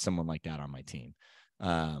wouldn't want someone like that on my team.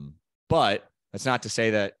 But that's not to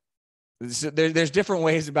say that there's different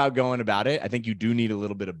ways about going about it. I think you do need a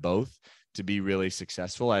little bit of both to be really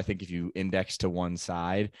successful. I think if you index to one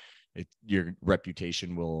side, your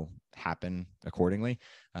reputation will happen accordingly.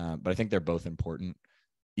 But I think they're both important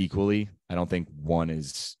equally. I don't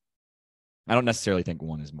necessarily think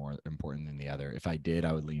one is more important than the other. If I did,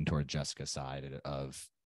 I would lean toward Jessica's side of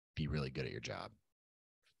be really good at your job.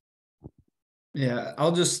 Yeah,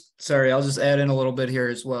 I'll just add in a little bit here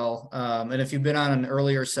as well. And if you've been on an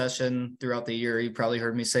earlier session throughout the year, you probably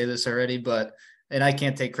heard me say this already, and I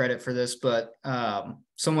can't take credit for this, but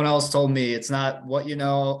someone else told me it's not what you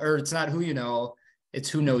know, or it's not who you know, it's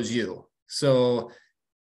who knows you. So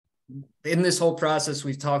in this whole process,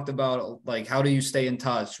 we've talked about like, how do you stay in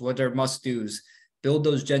touch? What are must-dos? Build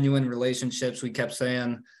those genuine relationships. We kept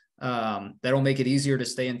saying that'll make it easier to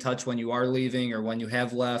stay in touch when you are leaving or when you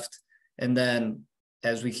have left. And then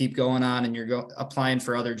as we keep going on and you're applying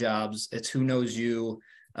for other jobs, it's who knows you.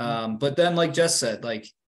 But then, like Jess said, like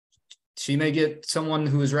she may get someone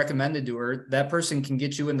who is recommended to her. That person can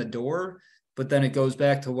get you in the door, but then it goes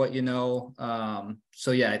back to what you know.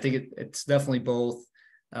 So yeah, I think it's definitely both.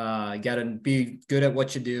 You got to be good at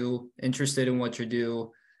what you do, interested in what you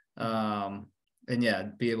do. And yeah,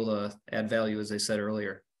 be able to add value, as I said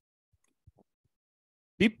earlier.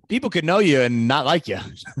 People could know you and not like you.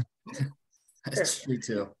 That's true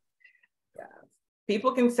too. Yeah.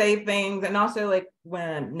 People can say things, and also like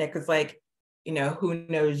when Nick is like, who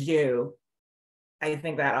knows you? I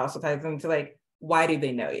think that also ties into like, why do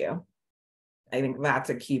they know you? I think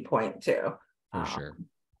that's a key point too. For sure.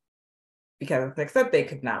 Because except they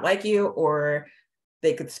could not like you, or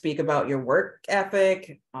they could speak about your work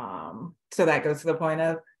ethic. So that goes to the point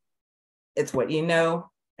of it's what you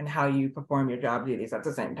know and how you perform your job duties at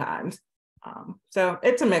the same time. So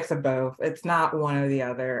it's a mix of both. It's not one or the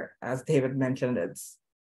other. As David mentioned,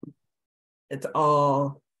 it's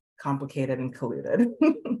all complicated and colluded.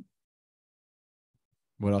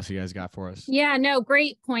 What else you guys got for us? Yeah, no,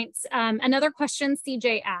 great points. Another question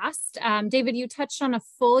CJ asked, David, you touched on a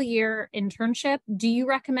full year internship. Do you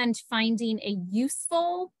recommend finding a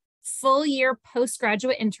useful full year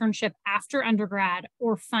postgraduate internship after undergrad,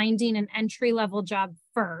 or finding an entry-level job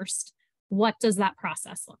first? What does that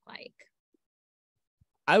process look like?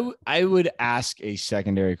 I would ask a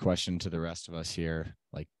secondary question to the rest of us here.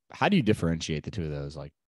 Like, how do you differentiate the two of those?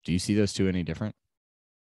 Like, do you see those two any different?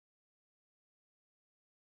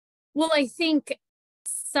 Well, I think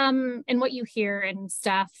and what you hear and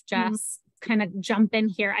stuff, Jess, kind of jump in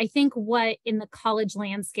here. I think what in the college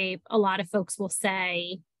landscape, a lot of folks will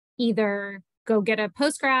say, either go get a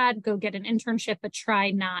postgrad, go get an internship, but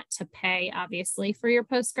try not to pay, obviously, for your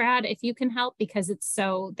postgrad if you can help, because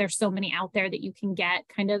there's so many out there that you can get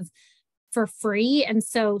kind of for free. And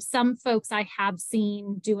so some folks I have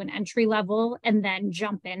seen do an entry level and then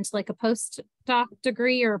jump into like a postdoc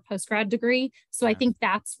degree or a postgrad degree. So I think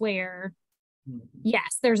that's where,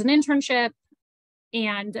 yes, there's an internship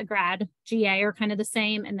and a grad GA are kind of the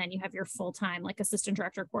same. And then you have your full-time like assistant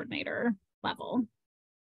director coordinator level.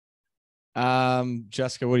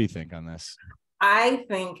 Jessica, what do you think on this? I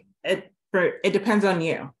think it depends on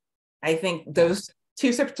you. I think those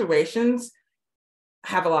two situations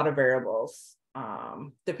have a lot of variables.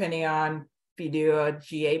 Depending on if you do a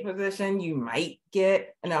GA position, you might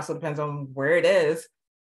get, and it also depends on where it is,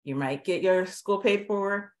 you might get your school paid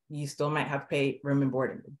for. You still might have to pay room and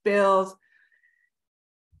board and bills.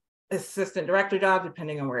 Assistant director job,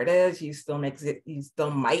 depending on where it is, you still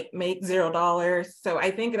might make $0. So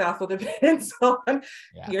I think it also depends on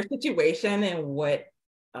your situation and what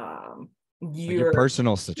your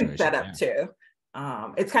personal situation set up to.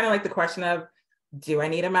 It's kind of like the question of, do I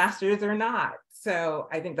need a master's or not? So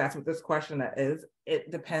I think that's what this question is. It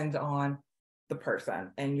depends on the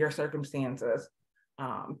person and your circumstances,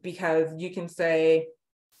 because you can say,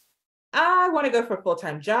 I want to go for a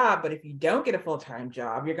full-time job, but if you don't get a full-time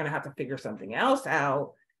job, you're going to have to figure something else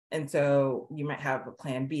out. And so you might have a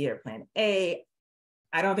plan B or plan A.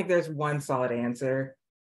 I don't think there's one solid answer.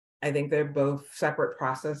 I think they're both separate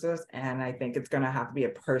processes, and I think it's going to have to be a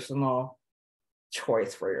personal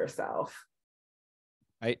choice for yourself.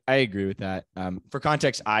 I agree with that. For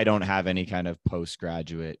context, I don't have any kind of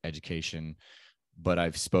postgraduate education, but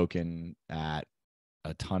I've spoken at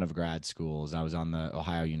a ton of grad schools. I was on the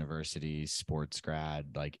Ohio University sports grad,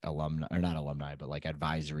 like alumni, or not alumni, but like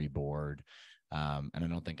advisory board. And I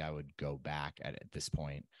don't think I would go back at this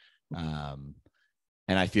point. And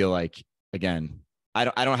I feel like, again, I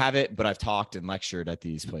don't have it, but I've talked and lectured at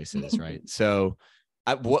these places. Right. So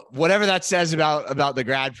whatever that says about the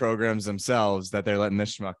grad programs themselves, that they're letting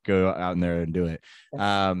this schmuck go out in there and do it.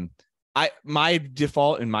 My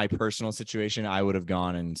default in my personal situation, I would have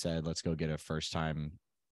gone and said, let's go get a first time,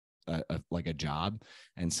 like a job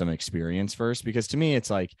and some experience first, because to me, it's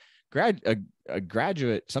like graduate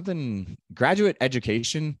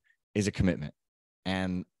education is a commitment,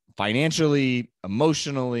 and financially,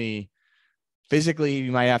 emotionally, physically,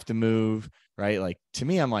 you might have to move, right? Like to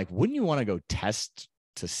me, I'm like, wouldn't you want to go test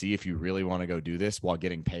to see if you really want to go do this while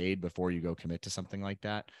getting paid before you go commit to something like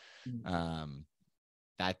that?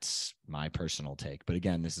 That's my personal take. But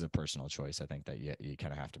again, this is a personal choice, I think, that you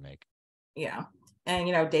kind of have to make. Yeah.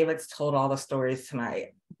 And, David's told all the stories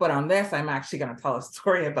tonight, but on this, I'm actually going to tell a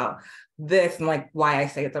story about this and like why I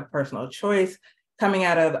say it's a personal choice. Coming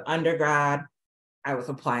out of undergrad, I was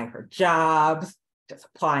applying for jobs, just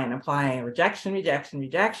applying, rejection.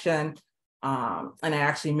 And I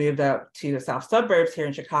actually moved up to the South suburbs here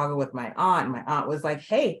in Chicago with my aunt. My aunt was like,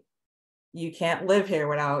 hey, you can't live here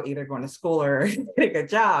without either going to school or getting a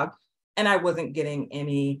job. And I wasn't getting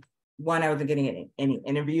any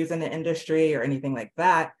interviews in the industry or anything like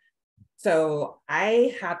that. So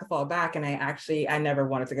I had to fall back, and I never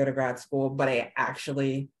wanted to go to grad school, but I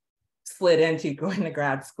actually slid into going to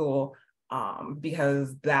grad school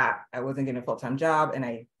because that I wasn't getting a full-time job. And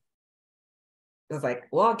I was like,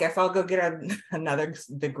 well, I guess I'll go get another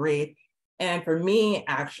degree. And for me,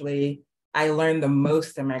 actually, I learned the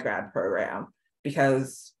most in my grad program,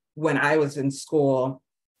 because when I was in school,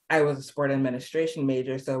 I was a sport administration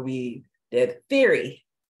major. So we did theory,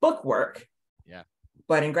 book work. Yeah.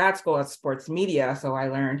 But in grad school, it's sports media. So I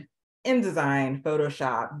learned InDesign,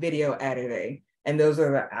 Photoshop, video editing. And those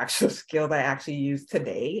are the actual skills I actually use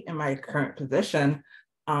today in my current position.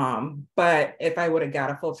 But if I would have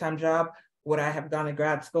got a full-time job, would I have gone to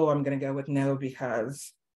grad school? I'm going to go with no,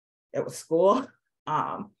 because it was school.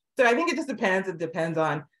 So I think it just depends. It depends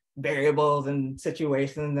on variables and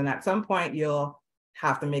situations. And at some point, you'll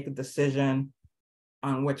have to make a decision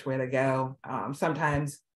on which way to go.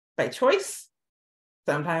 Sometimes by choice,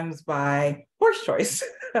 sometimes by horse choice.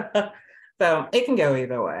 So it can go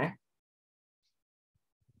either way.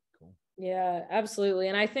 Cool. Yeah, absolutely.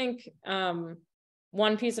 And I think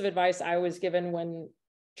one piece of advice I was given when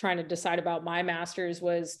trying to decide about my master's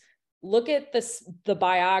was look at the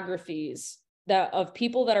biographies of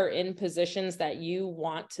people that are in positions that you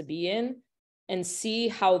want to be in and see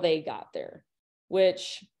how they got there,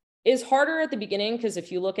 which is harder at the beginning, because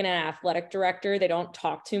if you look at an athletic director, they don't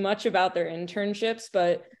talk too much about their internships,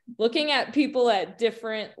 but looking at people at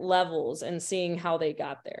different levels and seeing how they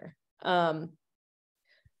got there.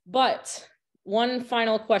 But one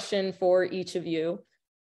final question for each of you.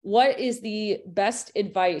 What is the best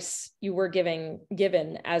advice you were given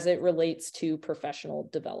as it relates to professional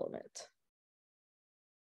development?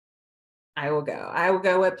 I will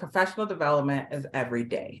go with professional development is every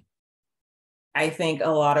day. I think a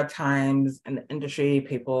lot of times in the industry,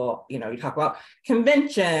 people, you talk about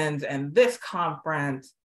conventions and this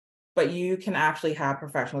conference, but you can actually have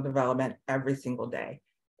professional development every single day.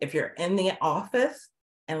 If you're in the office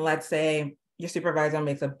and let's say your supervisor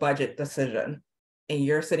makes a budget decision and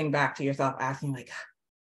you're sitting back to yourself asking like,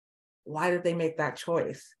 why did they make that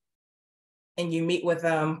choice? And you meet with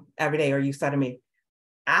them every day, or you said to me,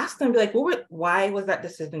 ask them, be like, why was that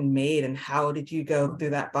decision made and how did you go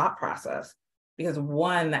through that thought process? Because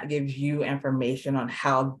one, that gives you information on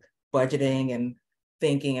how budgeting and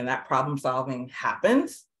thinking and that problem solving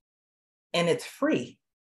happens. And it's free.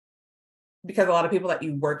 Because a lot of people that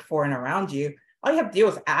you work for and around you, all you have to do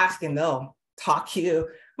is ask and they'll talk to you.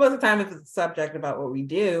 Most of the time, if it's a subject about what we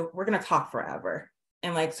do, we're going to talk forever.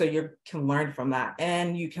 And so you can learn from that.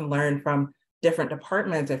 And you can learn from different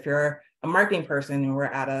departments. If you're a marketing person and we're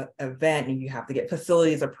at an event and you have to get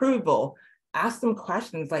facilities approval, ask them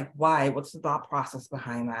questions like, why? What's the thought process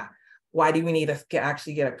behind that? Why do we need to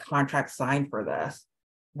actually get a contract signed for this?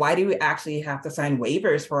 Why do we actually have to sign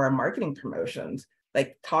waivers for our marketing promotions?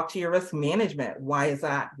 Talk to your risk management. Why is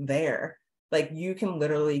that there? You can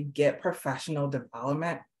literally get professional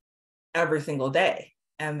development every single day.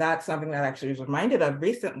 And that's something that I actually was reminded of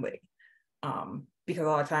recently. Because a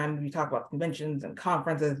lot of times we talk about conventions and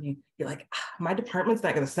conferences, you're like, my department's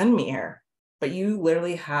not going to send me here. But you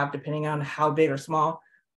literally have, depending on how big or small,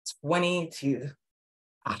 20 to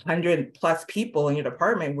 100 plus people in your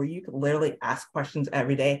department where you can literally ask questions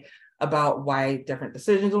every day about why different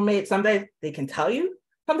decisions were made. Sometimes they can tell you,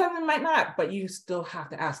 sometimes they might not, but you still have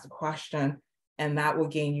to ask the question, and that will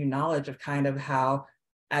gain you knowledge of kind of how,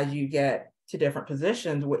 as you get to different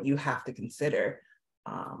positions, what you have to consider.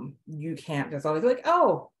 You can't just always be like,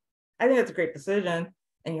 oh, I think that's a great decision.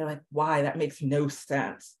 And you're like, why? That makes no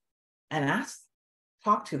sense. And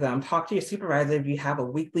talk to them, talk to your supervisor if you have a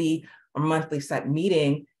weekly or monthly set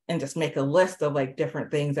meeting, and just make a list of like different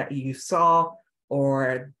things that you saw,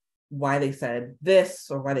 or why they said this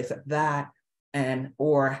or why they said that, and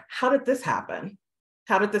or how did this happen?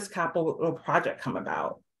 How did this capital project come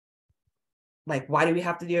about? Like, why do we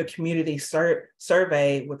have to do a community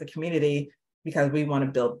survey with the community because we want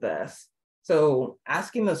to build this? So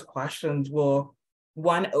asking those questions will,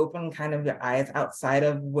 one, open kind of your eyes outside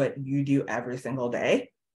of what you do every single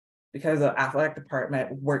day, because the athletic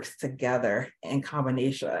department works together in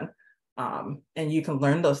combination. And you can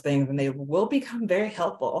learn those things, and they will become very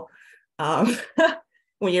helpful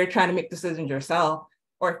when you're trying to make decisions yourself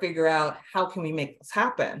or figure out how can we make this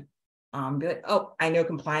happen. Be like, oh, I know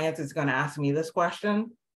compliance is going to ask me this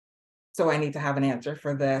question, so I need to have an answer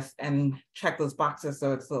for this, and check those boxes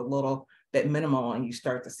so it's a little bit minimal, and you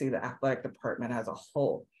start to see the athletic department as a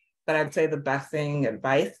whole. But I'd say the best thing,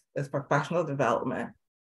 advice, is professional development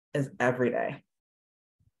is every day.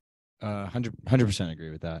 100%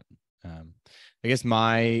 agree with that. I guess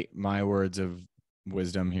my words of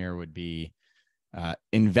wisdom here would be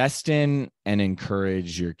invest in and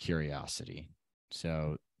encourage your curiosity.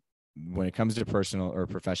 So when it comes to personal or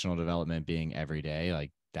professional development being every day,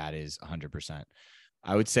 like that is 100%.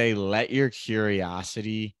 I would say let your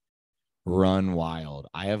curiosity run wild.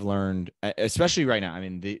 I have learned, especially right now, I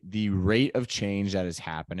mean, the rate of change that is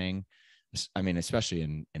happening, I mean, especially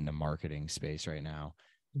in the marketing space right now,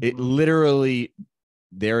 it literally,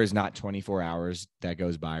 there is not 24 hours that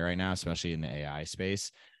goes by right now, especially in the AI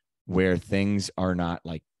space, where things are not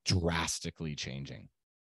like drastically changing.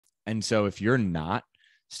 And so if you're not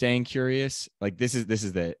staying curious, like this is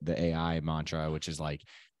the AI mantra, which is like,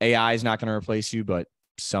 AI is not going to replace you, but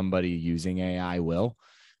somebody using AI will.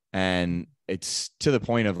 And it's to the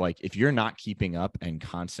point of like, if you're not keeping up and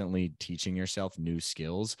constantly teaching yourself new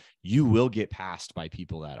skills, you will get passed by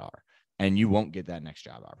people that are, and you won't get that next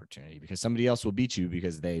job opportunity because somebody else will beat you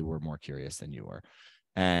because they were more curious than you were.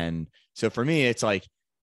 And so for me, it's like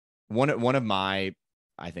one of my,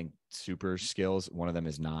 I think, super skills. One of them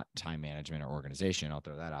is not time management or organization. I'll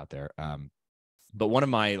throw that out there. But one of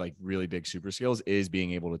my like really big super skills is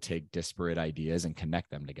being able to take disparate ideas and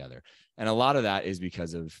connect them together. And a lot of that is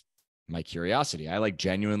because of my curiosity. I like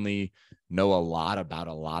genuinely know a lot about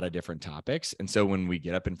a lot of different topics. And so when we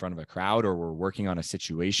get up in front of a crowd or we're working on a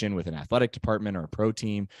situation with an athletic department or a pro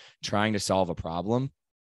team trying to solve a problem,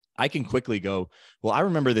 I can quickly go, well, I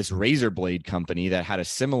remember this razor blade company that had a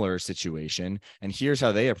similar situation, and here's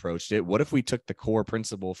how they approached it. What if we took the core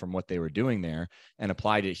principle from what they were doing there and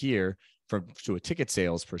applied it here to a ticket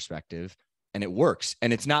sales perspective, and it works.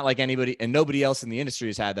 And it's not like anybody and nobody else in the industry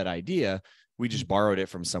has had that idea. We just borrowed it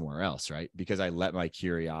from somewhere else, right? Because I let my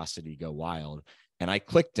curiosity go wild, and I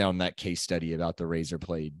clicked on that case study about the razor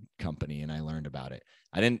blade company, and I learned about it.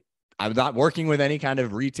 I'm not working with any kind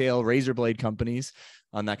of retail razor blade companies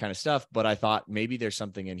on that kind of stuff, but I thought maybe there's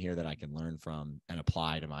something in here that I can learn from and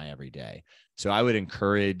apply to my everyday. So I would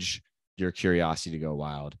encourage your curiosity to go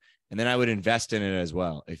wild. And then I would invest in it as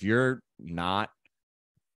well. If you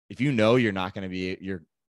know you're not going to be,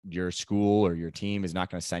 your school or your team is not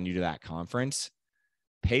going to send you to that conference,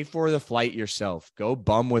 pay for the flight yourself. Go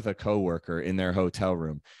bum with a coworker in their hotel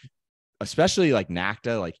room, especially like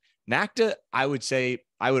NACMA. Like NACMA,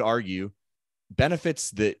 I would argue,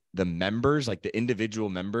 benefits the members, like the individual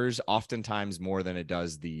members, oftentimes more than it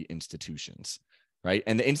does the institutions. Right.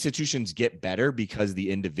 And the institutions get better because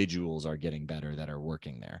the individuals are getting better that are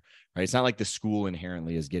working there. Right. It's not like the school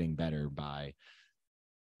inherently is getting better by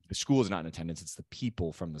the school is not in attendance. It's the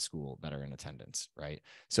people from the school that are in attendance. Right.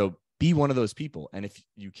 So be one of those people. And if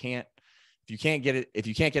you can't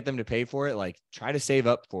get them to pay for it, like try to save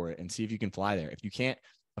up for it and see if you can fly there. If you can't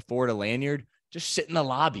afford a lanyard, just sit in the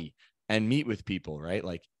lobby and meet with people, right?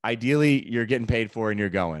 Like ideally you're getting paid for and you're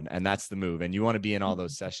going, and that's the move. And you want to be in all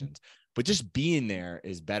those sessions. But just being there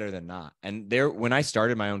is better than not. And when I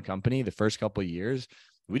started my own company, the first couple of years,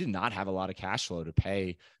 we did not have a lot of cash flow to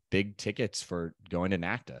pay big tickets for going to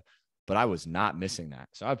NACMA, but I was not missing that.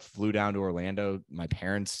 So I flew down to Orlando. My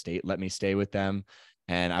parents let me stay with them.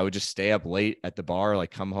 And I would just stay up late at the bar,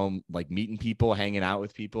 like come home, like meeting people, hanging out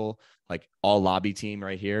with people, like all lobby team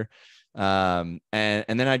right here. And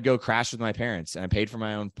then I'd go crash with my parents, and I paid for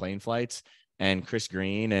my own plane flights. and Chris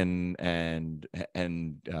Green and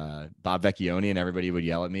Bob Vecchione and everybody would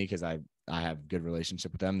yell at me because I have good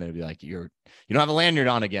relationship with them. They'd be like, you don't have a lanyard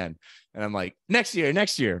on again. And I'm like, next year.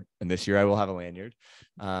 And this year I will have a lanyard.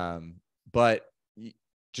 But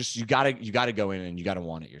just, you gotta go in and you gotta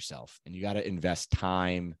want it yourself, and you gotta invest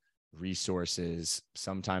time, resources,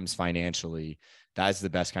 sometimes financially. That's the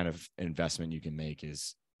best kind of investment you can make,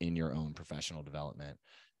 is in your own professional development.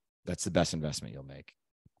 That's the best investment you'll make.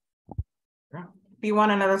 If you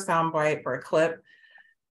want another soundbite for a clip,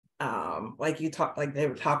 like they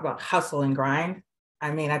would talk about hustle and grind.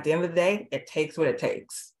 I mean, at the end of the day, it takes what it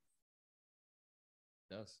takes.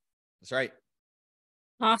 It does. That's right.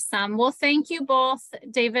 Awesome. Well, thank you both,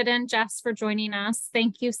 David and Jess, for joining us.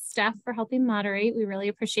 Thank you, Steph, for helping moderate. We really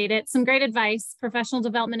appreciate it. Some great advice. Professional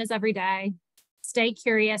development is every day. Stay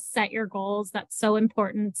curious, set your goals. That's so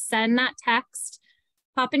important. Send that text.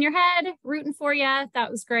 Pop in your head, rooting for you.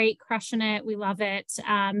 That was great. Crushing it. We love it.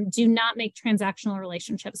 Do not make transactional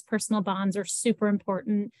relationships. Personal bonds are super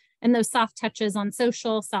important. And those soft touches on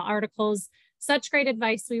social, saw articles, such great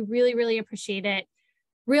advice. We really, really appreciate it.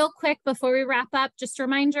 Real quick, before we wrap up, just a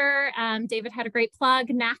reminder, David had a great plug,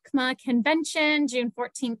 NACMA convention, June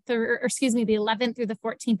 14th, the 11th through the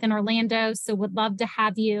 14th in Orlando. So would love to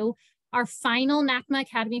have you. Our final NACMA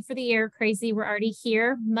Academy for the year, crazy, we're already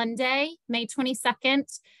here, Monday, May 22nd.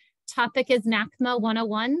 Topic is NACMA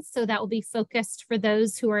 101. So that will be focused for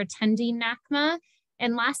those who are attending NACMA.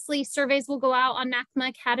 And lastly, surveys will go out on NACMA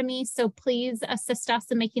Academy. So please assist us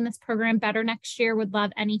in making this program better next year. Would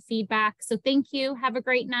love any feedback. So thank you. Have a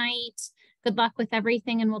great night. Good luck with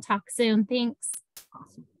everything, and we'll talk soon. Thanks.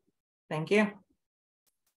 Awesome. Thank you.